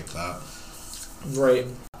get like that. Right.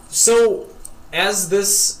 So, as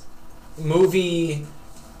this movie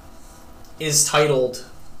is titled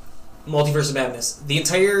Multiverse of Madness, the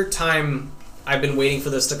entire time I've been waiting for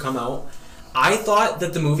this to come out, I thought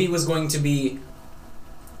that the movie was going to be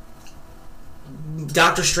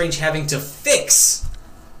Doctor Strange having to fix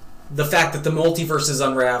the fact that the multiverse is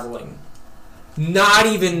unraveling. Not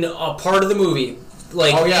even a part of the movie.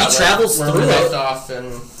 Like, he travels through it. Left off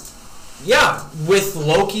and... Yeah, with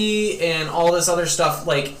Loki and all this other stuff.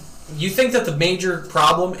 Like, you think that the major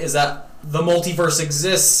problem is that the multiverse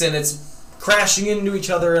exists and it's crashing into each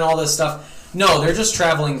other and all this stuff. No, they're just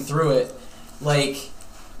traveling through it. Like,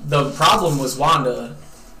 the problem was Wanda,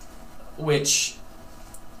 which...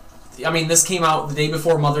 I mean, this came out the day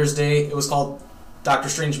before Mother's Day. It was called Doctor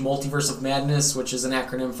Strange Multiverse of Madness, which is an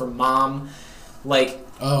acronym for MOM. Like,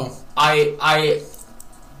 I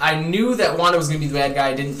knew that Wanda was going to be the bad guy.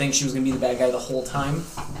 I didn't think she was going to be the bad guy the whole time.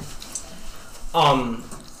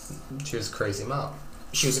 She was a crazy mom.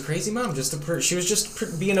 She was a crazy mom. She was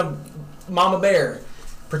just being a mama bear,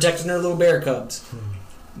 protecting her little bear cubs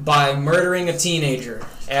by murdering a teenager,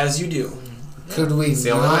 as you do. Could we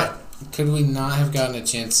not have gotten a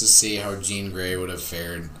chance to see how Jean Grey would have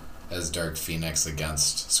fared as Dark Phoenix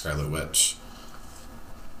against Scarlet Witch?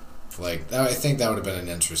 Like, I think that would have been an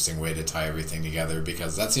interesting way to tie everything together,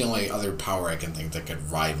 because that's the only other power I can think that could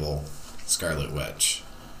rival Scarlet Witch.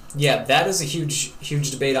 Yeah, that is a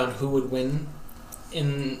huge debate on who would win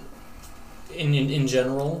in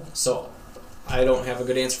general. So I don't have a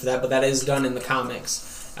good answer for that, but that is done in the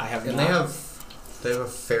comics. They have a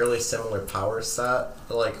fairly similar power set.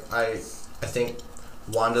 Like, I think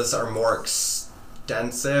Wanda's are more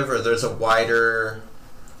extensive, or there's a wider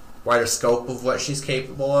scope of what she's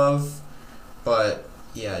capable of. But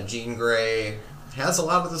yeah, Jean Grey has a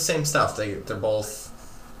lot of the same stuff. They're both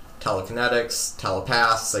telekinetics,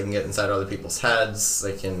 telepaths. They can get inside other people's heads.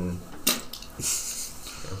 They can use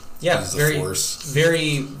the Force.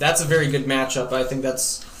 That's a very good matchup. I think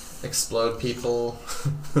that's explode people.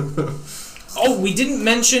 Oh, we didn't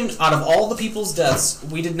mention, out of all the people's deaths,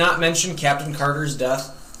 we did not mention Captain Carter's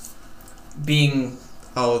death being...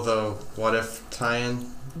 Oh, the What If tie-in?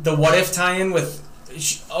 The What If tie-in with...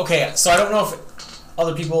 Okay, so I don't know if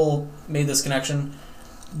other people made this connection,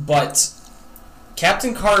 but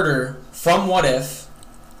Captain Carter from What If,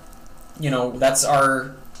 that's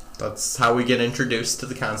how we get introduced to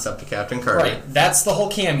the concept of Captain Carter. Right, that's the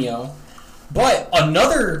whole cameo. But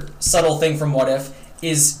another subtle thing from What If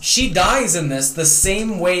is she dies in this the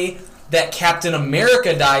same way that Captain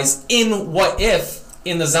America dies in What If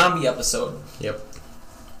in the zombie episode. Yep.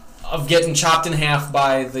 Of getting chopped in half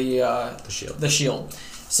by the shield.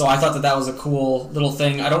 So I thought that was a cool little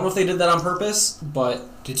thing. I don't know if they did that on purpose,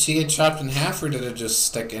 but... Did she get chopped in half, or did it just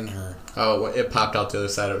stick in her? Oh, it popped out the other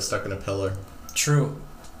side. It was stuck in a pillar. True.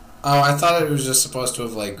 Oh, I thought it was just supposed to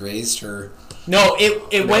have, grazed her. No,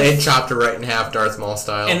 it went... It chopped her right in half, Darth Maul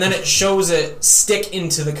style. And then it shows it stick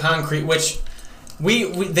into the concrete, which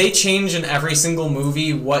they change in every single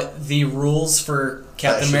movie what the rules for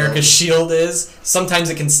Captain America's shield is.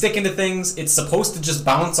 Sometimes it can stick into things. It's supposed to just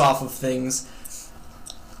bounce off of things.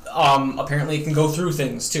 Apparently it can go through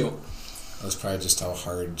things, too. That's probably just how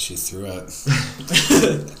hard she threw it.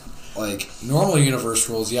 Normal universe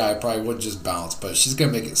rules, yeah, I probably would just bounce, but she's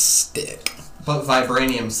going to make it stick. But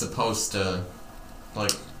vibranium's supposed to,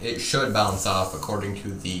 it should bounce off according to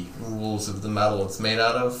the rules of the metal it's made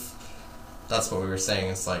out of. That's what we were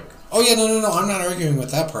saying. It's like... Oh, yeah, no. I'm not arguing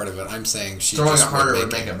with that part of it. I'm saying she throwing just it harder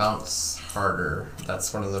would make it bounce harder.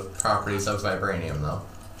 That's one of the properties of vibranium, though.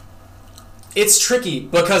 It's tricky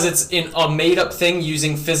because it's in a made-up thing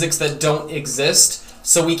using physics that don't exist,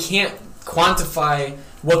 so we can't quantify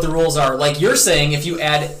what the rules are. Like you're saying, if you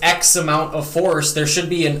add X amount of force, there should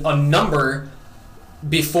be a number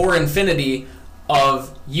before infinity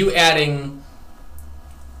of you adding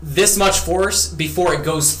this much force before it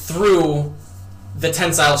goes through the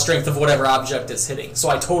tensile strength of whatever object it's hitting. So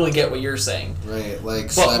I totally get what you're saying. Right,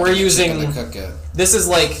 but we're using... This is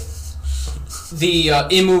like the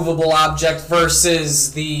immovable object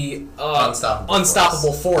versus the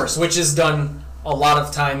unstoppable force, which is done a lot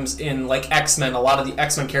of times in X-Men. A lot of the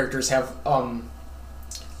X-Men characters have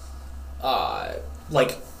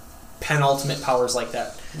penultimate powers like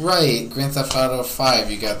that. Right, Grand Theft Auto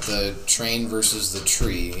 5, you got the train versus the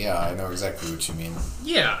tree. Yeah, I know exactly what you mean.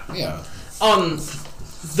 Yeah. Yeah.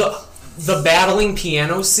 The battling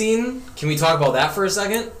piano scene, can we talk about that for a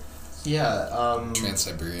second? Yeah,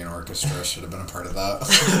 Trans-Siberian Orchestra should have been a part of that.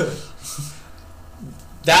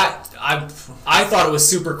 That, I thought it was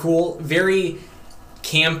super cool. Very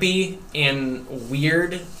campy and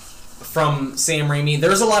weird from Sam Raimi.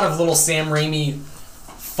 There's a lot of little Sam Raimi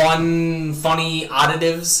funny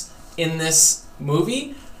additives in this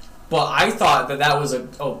movie, but I thought that was a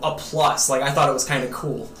plus. I thought it was kind of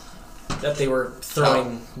cool that they were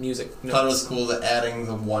throwing music notes. I thought it was cool that adding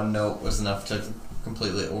the one note was enough to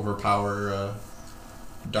completely overpower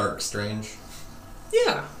Dark Strange.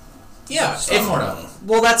 Yeah. Yeah.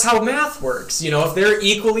 Well, that's how math works. You know, if they're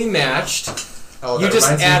equally matched, oh, you that just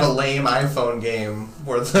reminds add me of a lame iPhone game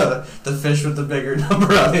where the fish with the bigger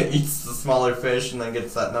number on it eats the smaller fish and then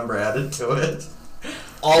gets that number added to it.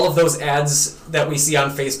 All of those ads that we see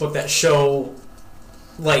on Facebook that show,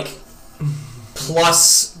 like,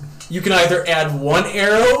 plus, you can either add one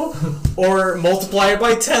arrow or multiply it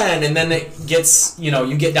by 10, and then it gets, you know,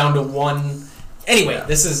 you get down to one. Anyway, yeah.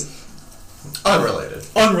 This is unrelated.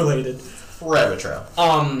 Rabbit trail.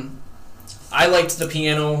 I liked the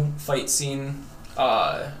piano fight scene.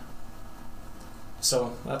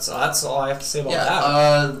 So that's all I have to say about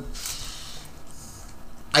that.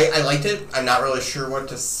 I liked it. I'm not really sure what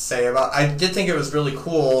to say about it. I did think it was really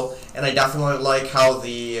cool, and I definitely like how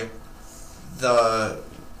the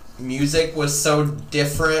music was so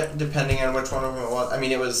different depending on which one of them it was. I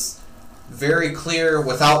mean, it was very clear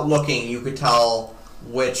without looking. You could tell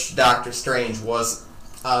which Doctor Strange was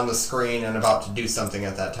on the screen and about to do something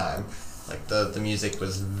at that time. Like, the music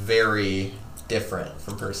was very different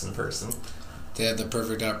from person to person. They had the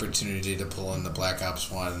perfect opportunity to pull in the Black Ops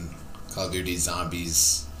 1 Call of Duty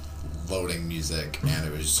Zombies loading music, and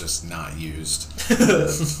it was just not used.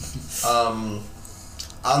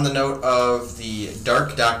 On the note of the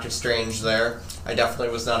Dark Doctor Strange there, I definitely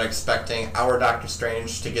was not expecting our Doctor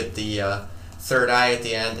Strange to get the third eye at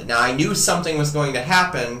the end. Now, I knew something was going to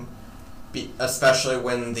happen, especially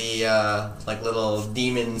when the like little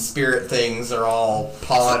demon spirit things are all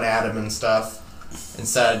pawing at him and stuff, and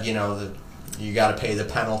said, you know, that you got to pay the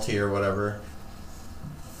penalty or whatever.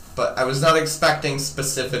 But I was not expecting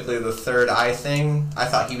specifically the third eye thing. I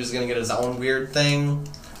thought he was going to get his own weird thing.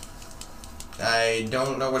 I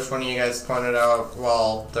don't know which one of you guys pointed out.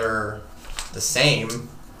 Well, they're the same,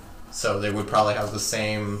 so they would probably have the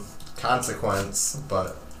same consequence,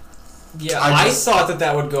 but... Yeah, I thought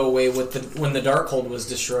that would go away with when the Darkhold was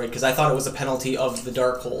destroyed, because I thought it was a penalty of the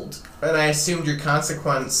Darkhold. And I assumed your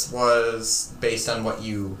consequence was based on what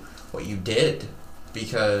you did,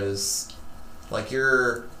 because, like,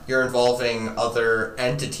 you're involving other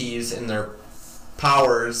entities in their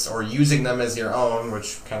powers or using them as your own,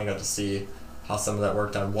 which kind of got to see how some of that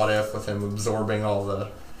worked on What If with him absorbing all the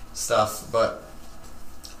stuff. But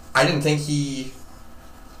I didn't think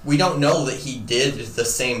we don't know that he did the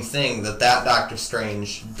same thing that Doctor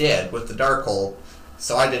Strange did with the Darkhold,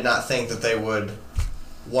 so I did not think that they would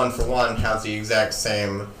one for one have the exact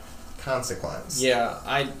same consequence. Yeah,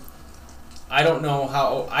 I don't know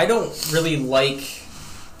how... I don't really like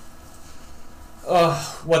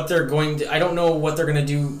what they're going to... I don't know what they're going to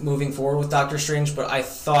do moving forward with Doctor Strange, but I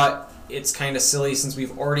thought it's kind of silly since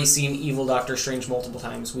we've already seen evil Doctor Strange multiple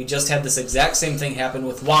times. We just had this exact same thing happen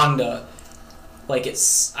with Wanda. Like,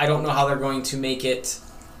 I don't know how they're going to make it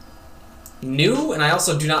new, and I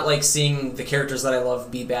also do not like seeing the characters that I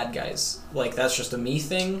love be bad guys. Like, that's just a me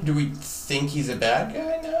thing. Do we think he's a bad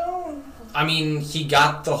guy now? I mean, he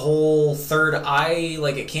got the whole third eye.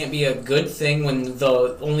 Like, it can't be a good thing when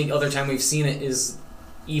the only other time we've seen it is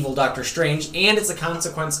evil Doctor Strange, and it's a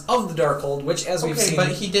consequence of the Darkhold, which, as we've seen... Okay,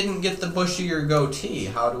 but he didn't get the bushier goatee.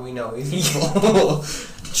 How do we know he's evil?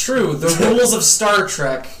 True. The rules of Star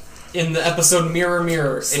Trek in the episode Mirror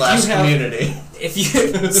Mirror. Community.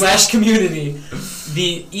 Community.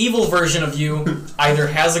 The evil version of you either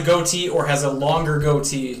has a goatee or has a longer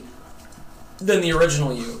goatee than the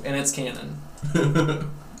original you, and it's canon.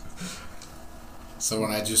 So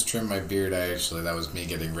when I just trimmed my beard, that was me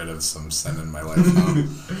getting rid of some sin in my life, huh?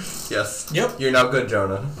 Yes. Yep. You're now good,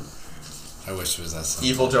 Jonah. I wish it was that simple.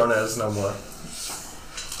 Evil Jonah is no more.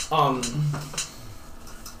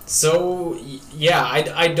 So, yeah,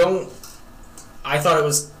 I thought it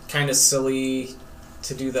was kind of silly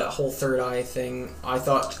to do that whole third eye thing. I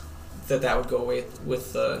thought that would go away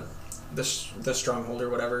with the Stronghold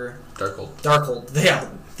or whatever. Darkhold. Yeah,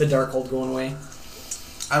 the Darkhold going away.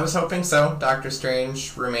 I was hoping so. Doctor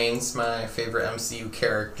Strange remains my favorite MCU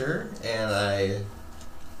character, and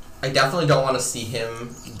I definitely don't want to see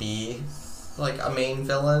him be, like, a main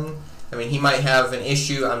villain. I mean, he might have an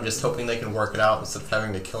issue. I'm just hoping they can work it out instead of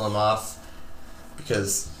having to kill him off,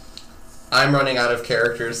 because I'm running out of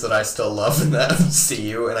characters that I still love in the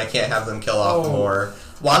MCU, and I can't have them kill off more.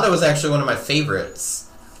 Wanda was actually one of my favorites,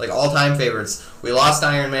 like all-time favorites. We lost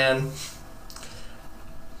Iron Man.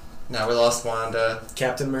 Now we lost Wanda.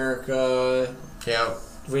 Captain America.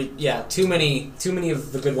 Yeah. Too many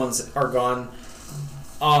of the good ones are gone.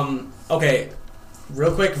 Okay,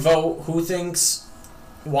 real quick vote. Who thinks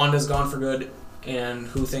Wanda's gone for good, and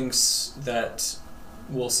who thinks that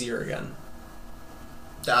we'll see her again?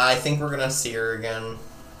 I think we're gonna see her again.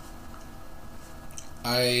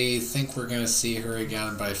 I think we're gonna see her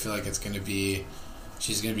again, but I feel like she's gonna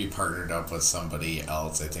be partnered up with somebody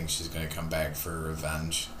else. I think she's gonna come back for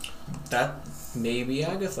revenge. That may be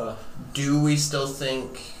Agatha. Do we still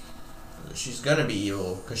think she's gonna be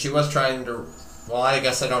evil? Because she was trying to. Well, I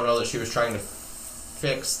guess I don't know that she was trying to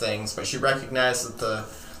fix things, but she recognized that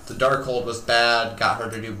the Darkhold was bad, got her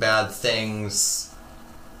to do bad things,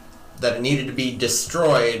 that it needed to be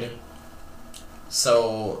destroyed.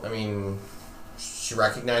 So, I mean, she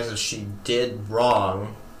recognizes she did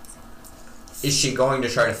wrong. Is she going to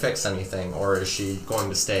try to fix anything, or is she going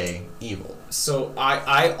to stay evil? So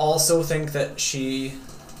I also think that she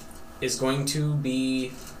is going to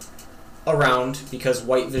be around because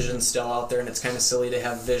White Vision's still out there, and it's kind of silly to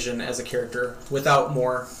have Vision as a character without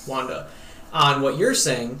more Wanda. On what you're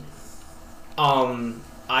saying,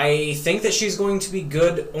 I think that she's going to be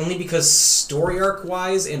good only because story arc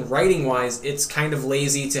wise and writing wise, it's kind of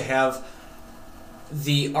lazy to have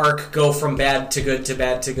the arc go from bad to good to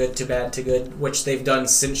bad to good to bad to good, which they've done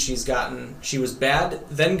since she was bad,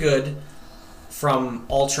 then good, from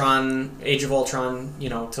Ultron, Age of Ultron,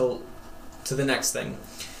 till to the next thing.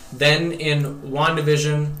 Then in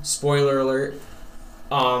WandaVision, spoiler alert,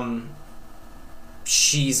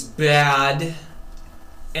 she's bad,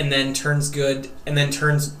 and then turns good, and then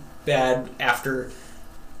turns bad after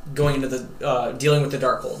going into the dealing with the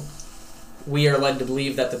Darkhold. We are led to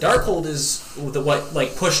believe that the Darkhold is what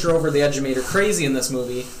pushed her over the edge and made her crazy in this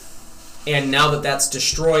movie, and now that that's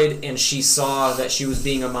destroyed and she saw that she was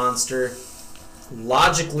being a monster,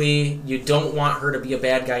 logically you don't want her to be a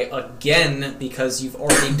bad guy again because you've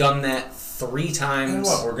already done that 3 times. And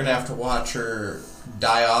what, we're gonna have to watch her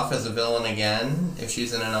die off as a villain again if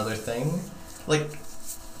she's in another thing?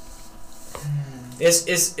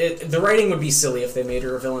 The writing would be silly if they made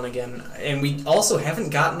her a villain again, and we also haven't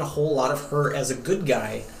gotten a whole lot of her as a good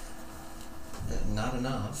guy. Not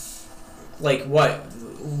enough. Like what?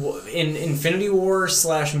 In Infinity War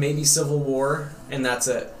 / maybe Civil War, and that's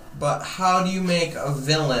it. But how do you make a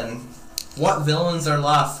villain? What villains are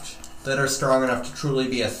left that are strong enough to truly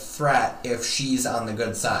be a threat if she's on the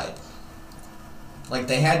good side? Like,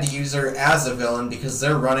 they had to use her as a villain because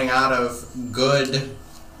they're running out of good,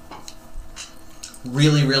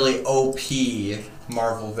 really, really OP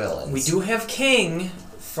Marvel villains. We do have Kang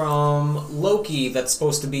from Loki that's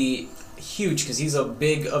supposed to be huge because he's a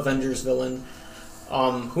big Avengers villain.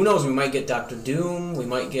 Who knows? We might get Doctor Doom. We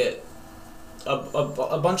might get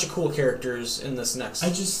a bunch of cool characters in this next.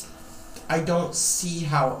 I don't see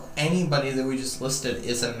how anybody that we just listed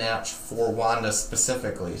is a match for Wanda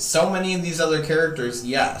specifically. So many of these other characters,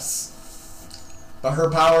 yes. But her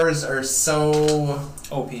powers are so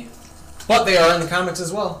OP. But they are in the comics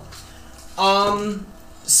as well.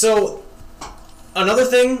 So, another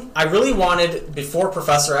thing I really wanted before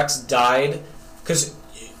Professor X died, because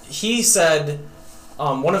he said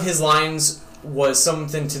one of his lines was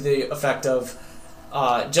something to the effect of,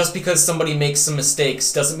 just because somebody makes some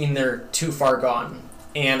mistakes doesn't mean they're too far gone.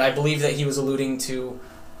 And I believe that he was alluding to,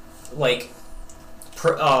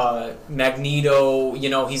 Magneto.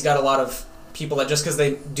 He's got a lot of people that just because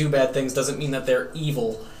they do bad things doesn't mean that they're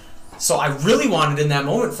evil. So I really wanted in that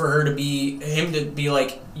moment for him to be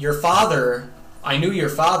like, your father, I knew your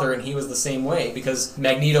father, and he was the same way, because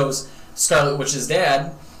Magneto's Scarlet Witch's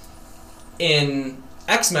dad in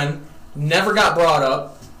X-Men never got brought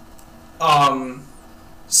up.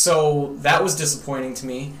 So that was disappointing to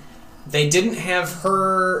me. They didn't have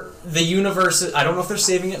the universe, I don't know if they're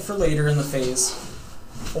saving it for later in the phase,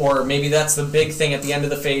 or maybe that's the big thing at the end of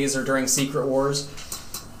the phase or during Secret Wars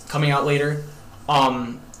coming out later.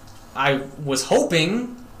 I was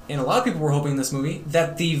hoping, and a lot of people were hoping in this movie,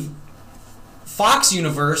 that the Fox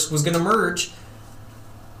universe was going to merge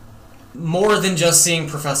more than just seeing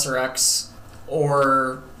Professor X,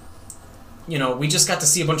 or, we just got to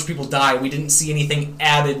see a bunch of people die. We didn't see anything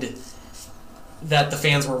added that the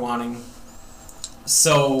fans were wanting.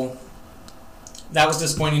 So that was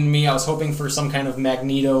disappointing to me. I was hoping for some kind of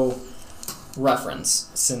Magneto reference,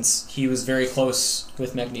 since he was very close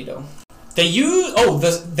with Magneto. They use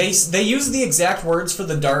they use the exact words for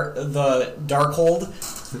the Darkhold.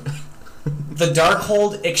 The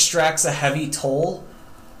Darkhold extracts a heavy toll,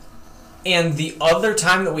 and the other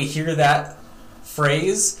time that we hear that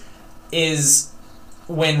phrase is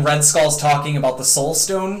when Red Skull's talking about the Soul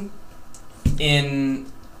Stone in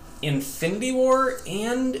Infinity War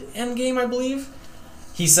and Endgame, I believe.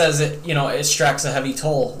 He says it, extracts a heavy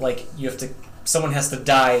toll. Like, someone has to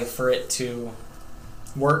die for it to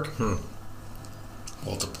work.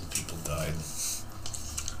 Multiple people died.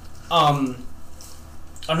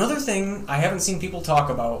 Another thing I haven't seen people talk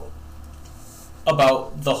about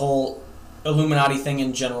the whole Illuminati thing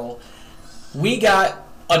in general. We got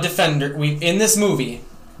a Defender. In this movie,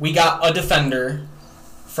 we got a Defender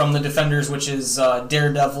from the Defenders, which is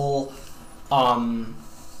Daredevil,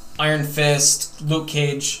 Iron Fist, Luke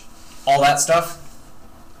Cage, all that stuff.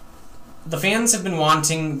 The fans have been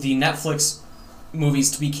wanting the Netflix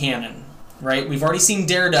movies to be canon, right? We've already seen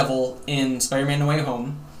Daredevil in Spider-Man No Way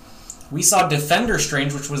Home. We saw Defender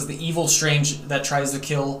Strange, which was the evil Strange that tries to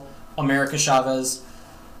kill America Chavez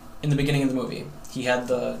in the beginning of the movie. He had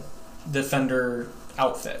the Defender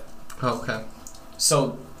outfit. Okay.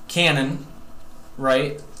 So, canon,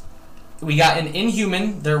 right? We got an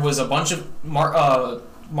Inhuman. There was a bunch of Marvel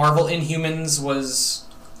Inhumans was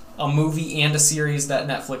a movie and a series that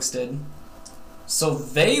Netflix did. So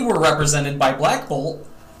they were represented by Black Bolt.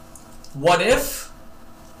 What If?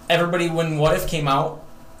 Everybody, when What If came out,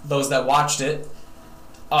 those that watched it,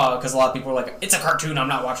 because a lot of people were like, it's a cartoon, I'm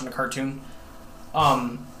not watching a cartoon.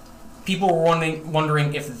 People were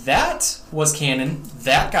wondering if that was canon.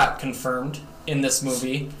 That got confirmed in this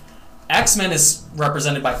movie. X-Men is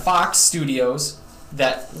represented by Fox Studios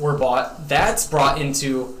that were bought. That's brought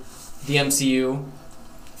into the MCU.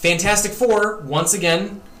 Fantastic Four, once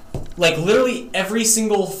again, like literally every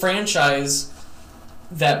single franchise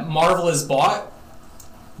that Marvel has bought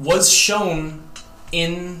was shown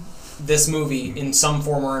in this movie in some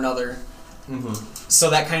form or another. Mm-hmm. So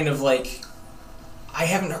that kind of like, I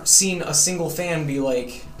haven't seen a single fan be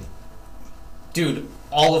like, dude,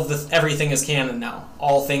 everything is canon now.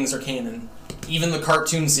 All things are canon. Even the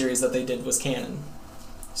cartoon series that they did was canon.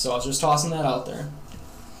 So I was just tossing that out there.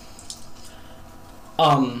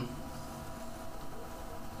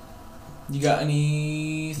 You got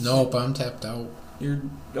any? Nope, I'm tapped out. You're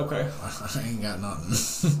okay. I ain't got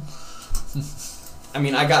nothing. I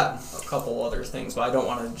mean, I got a couple other things, but I don't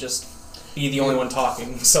want to just be the only one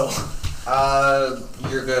talking. So.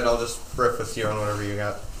 You're good. I'll just riff with you on whatever you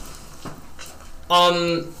got.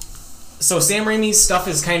 So Sam Raimi's stuff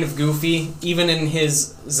is kind of goofy. Even in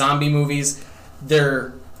his zombie movies,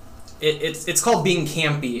 it's called being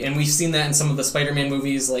campy, and we've seen that in some of the Spider-Man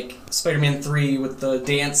movies, like Spider-Man 3 with the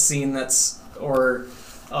dance scene or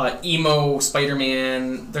emo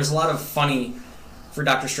Spider-Man. There's a lot of funny for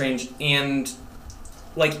Doctor Strange, and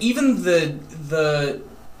like even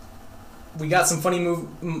we got some funny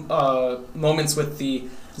moments with the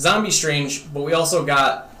Zombie Strange, but we also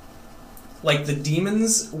got like the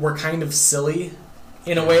demons were kind of silly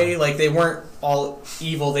in a way. Like they weren't all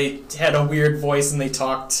evil. They had a weird voice and they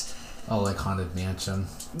talked. Oh, like Haunted Mansion.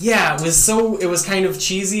 Yeah, it was kind of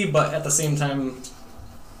cheesy, but at the same time,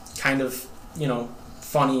 kind of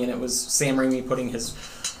funny, and it was Sam Raimi putting his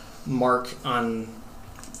mark on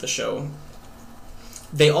the show.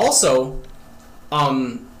 They also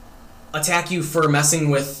attack you for messing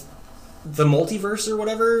with the multiverse or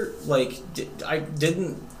whatever. Like, did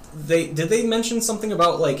they mention something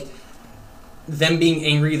about like them being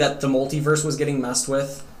angry that the multiverse was getting messed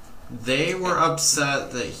with? They were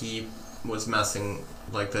upset that he was messing,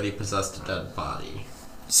 like that he possessed a dead body.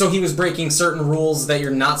 So he was breaking certain rules that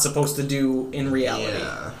you're not supposed to do in reality.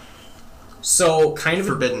 Yeah. So kind of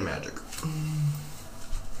forbidden magic.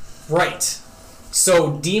 Right.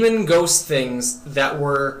 So demon ghost things that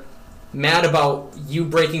were mad about you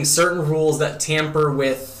breaking certain rules that tamper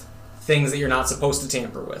with things that you're not supposed to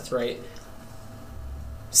tamper with, right?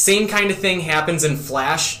 Same kind of thing happens in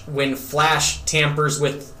Flash when Flash tampers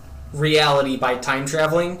with reality by time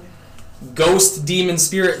traveling. Ghost demon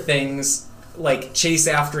spirit things like chase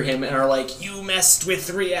after him and are like, you messed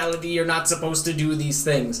with reality, you're not supposed to do these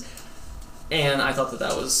things. And I thought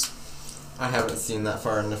that was... I haven't seen that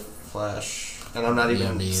far into Flash, and I'm not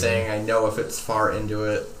even saying I know if it's far into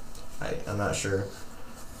it. I'm not sure.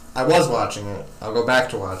 I was watching it. I'll go back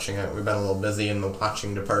to watching it. We've been a little busy in the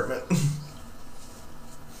watching department.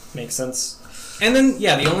 Makes sense. And then,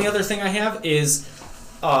 yeah, the only other thing I have is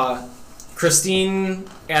Christine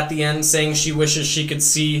at the end saying she wishes she could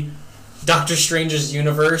see Doctor Strange's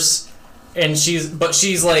universe, and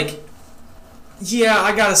she's like, yeah,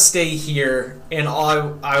 I gotta stay here, and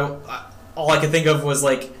all I could think of was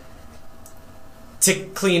like to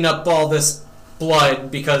clean up all this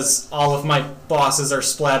blood because all of my bosses are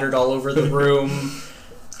splattered all over the room,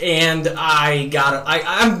 and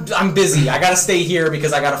I'm busy. I gotta stay here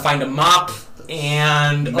because I gotta find a mop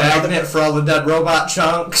and magnet for all the dead robot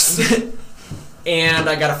chunks. And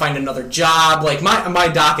I gotta find another job. Like my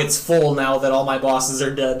docket's full now that all my bosses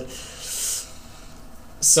are dead.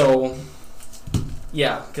 So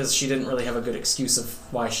yeah, because she didn't really have a good excuse of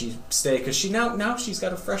why she stayed. Because now she's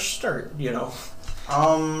got a fresh start,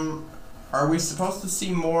 Are we supposed to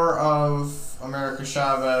see more of America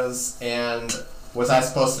Chavez and was I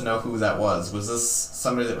supposed to know who that was? Was this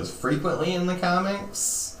somebody that was frequently in the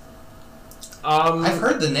comics? I've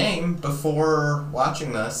heard the name before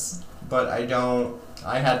watching this, but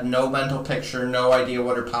I had no mental picture, no idea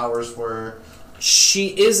what her powers were. She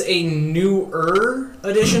is a newer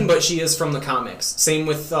addition, but she is from the comics. Same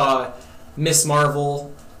with Miss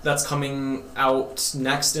Marvel, that's coming out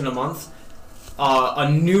next in a month.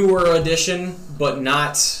 A newer addition, but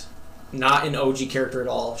not an OG character at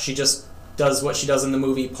all. She just does what she does in the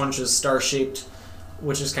movie, punches star-shaped,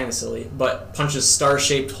 which is kind of silly, but punches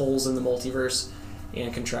star-shaped holes in the multiverse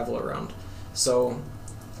and can travel around. So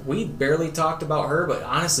we barely talked about her, but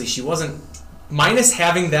honestly, she wasn't... Minus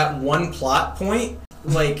having that one plot point,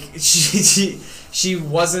 like, she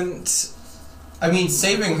wasn't... I mean,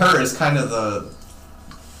 saving her is kind of the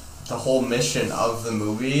whole mission of the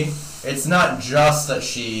movie. It's not just that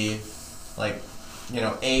she, like, you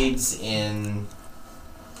know, aids in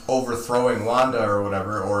overthrowing Wanda or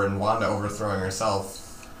whatever, or in Wanda overthrowing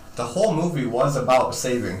herself. The whole movie was about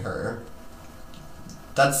saving her.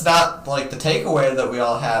 That's not, like, the takeaway that we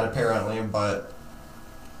all had, apparently, but...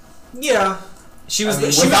 Yeah. She was, I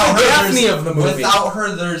mean, she was the Daphne of the movie. Without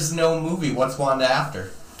her, there's no movie. What's Wanda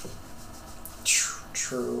after?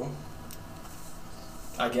 True.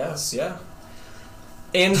 I guess, yeah.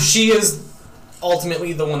 And she is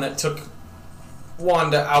ultimately the one that took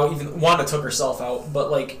Wanda out. Even Wanda took herself out,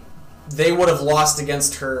 but like they would have lost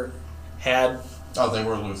against her had. Oh, they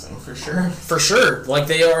were losing for sure. For sure, like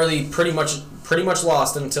they already pretty much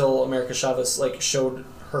lost until America Chavez like showed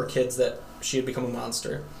her kids that she had become a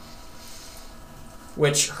monster.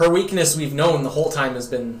 Which her weakness we've known the whole time has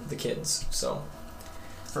been the kids. So.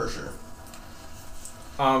 For sure.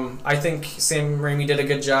 I think Sam Raimi did a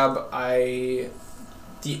good job. I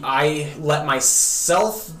let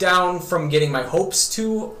myself down from getting my hopes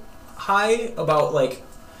too high about like,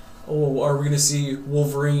 oh, are we gonna see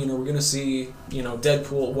Wolverine? Are we gonna see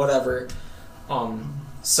Deadpool? Whatever.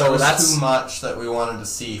 So that's too much that we wanted to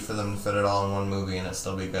see for them to fit it all in one movie and it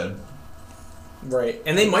still be good. Right,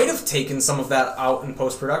 and they might have taken some of that out in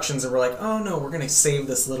post-productions and were like, oh no, we're gonna save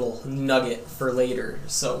this little nugget for later.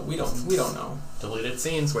 So we don't know. Deleted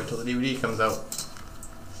scenes. Wait till the DVD comes out.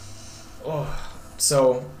 Oh,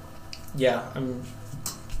 so yeah,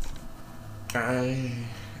 I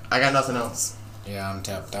got nothing else. Yeah, I'm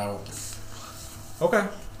tapped out. Okay,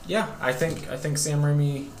 yeah, I think Sam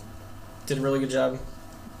Raimi did a really good job.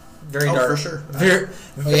 Very dark, for sure.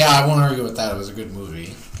 But yeah, I won't argue with that. It was a good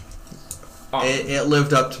movie. It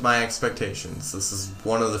lived up to my expectations. This is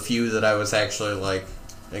one of the few that I was actually like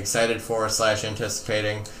excited for /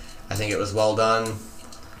 anticipating. I think it was well done.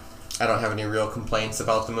 I don't have any real complaints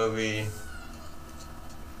about the movie.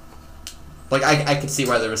 Like I could see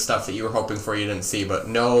why there was stuff that you were hoping for you didn't see, but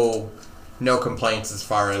no complaints as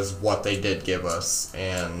far as what they did give us,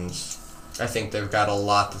 and I think they've got a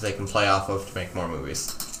lot that they can play off of to make more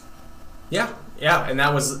movies. Yeah, and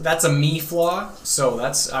that's a me flaw, so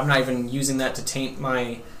I'm not even using that to taint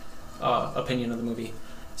my opinion of the movie.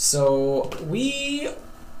 So you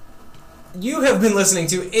have been listening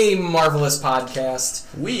to a marvelous podcast.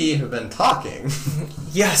 We have been talking.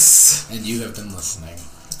 Yes. And you have been listening.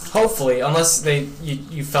 Hopefully, unless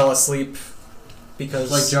you fell asleep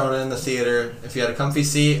because like Jonah in the theater. If you had a comfy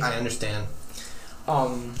seat, I understand.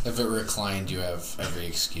 If it reclined, you have every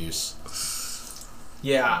excuse.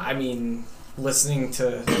 Yeah, I mean, listening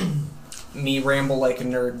to me ramble like a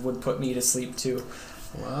nerd would put me to sleep too.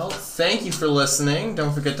 Well, thank you for listening.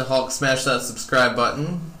 Don't forget to Hulk smash that subscribe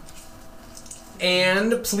button.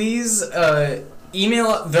 And please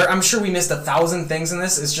email. I'm sure we missed 1,000 things in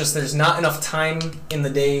this. It's just there's not enough time in the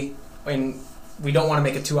day, and we don't want to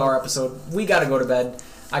make a 2-hour episode. We got to go to bed.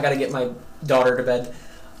 I got to get my daughter to bed.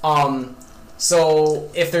 So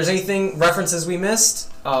if there's anything, references we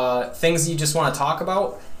missed, things you just want to talk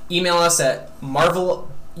about, email us at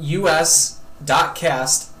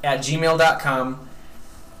marvelus.cast@gmail.com,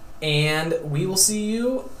 and we will see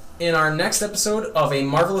you in our next episode of A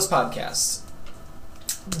Marvelous Podcast.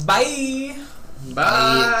 Bye!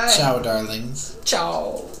 Bye! Ciao, darlings.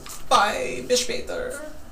 Ciao! Bye, Bishpater!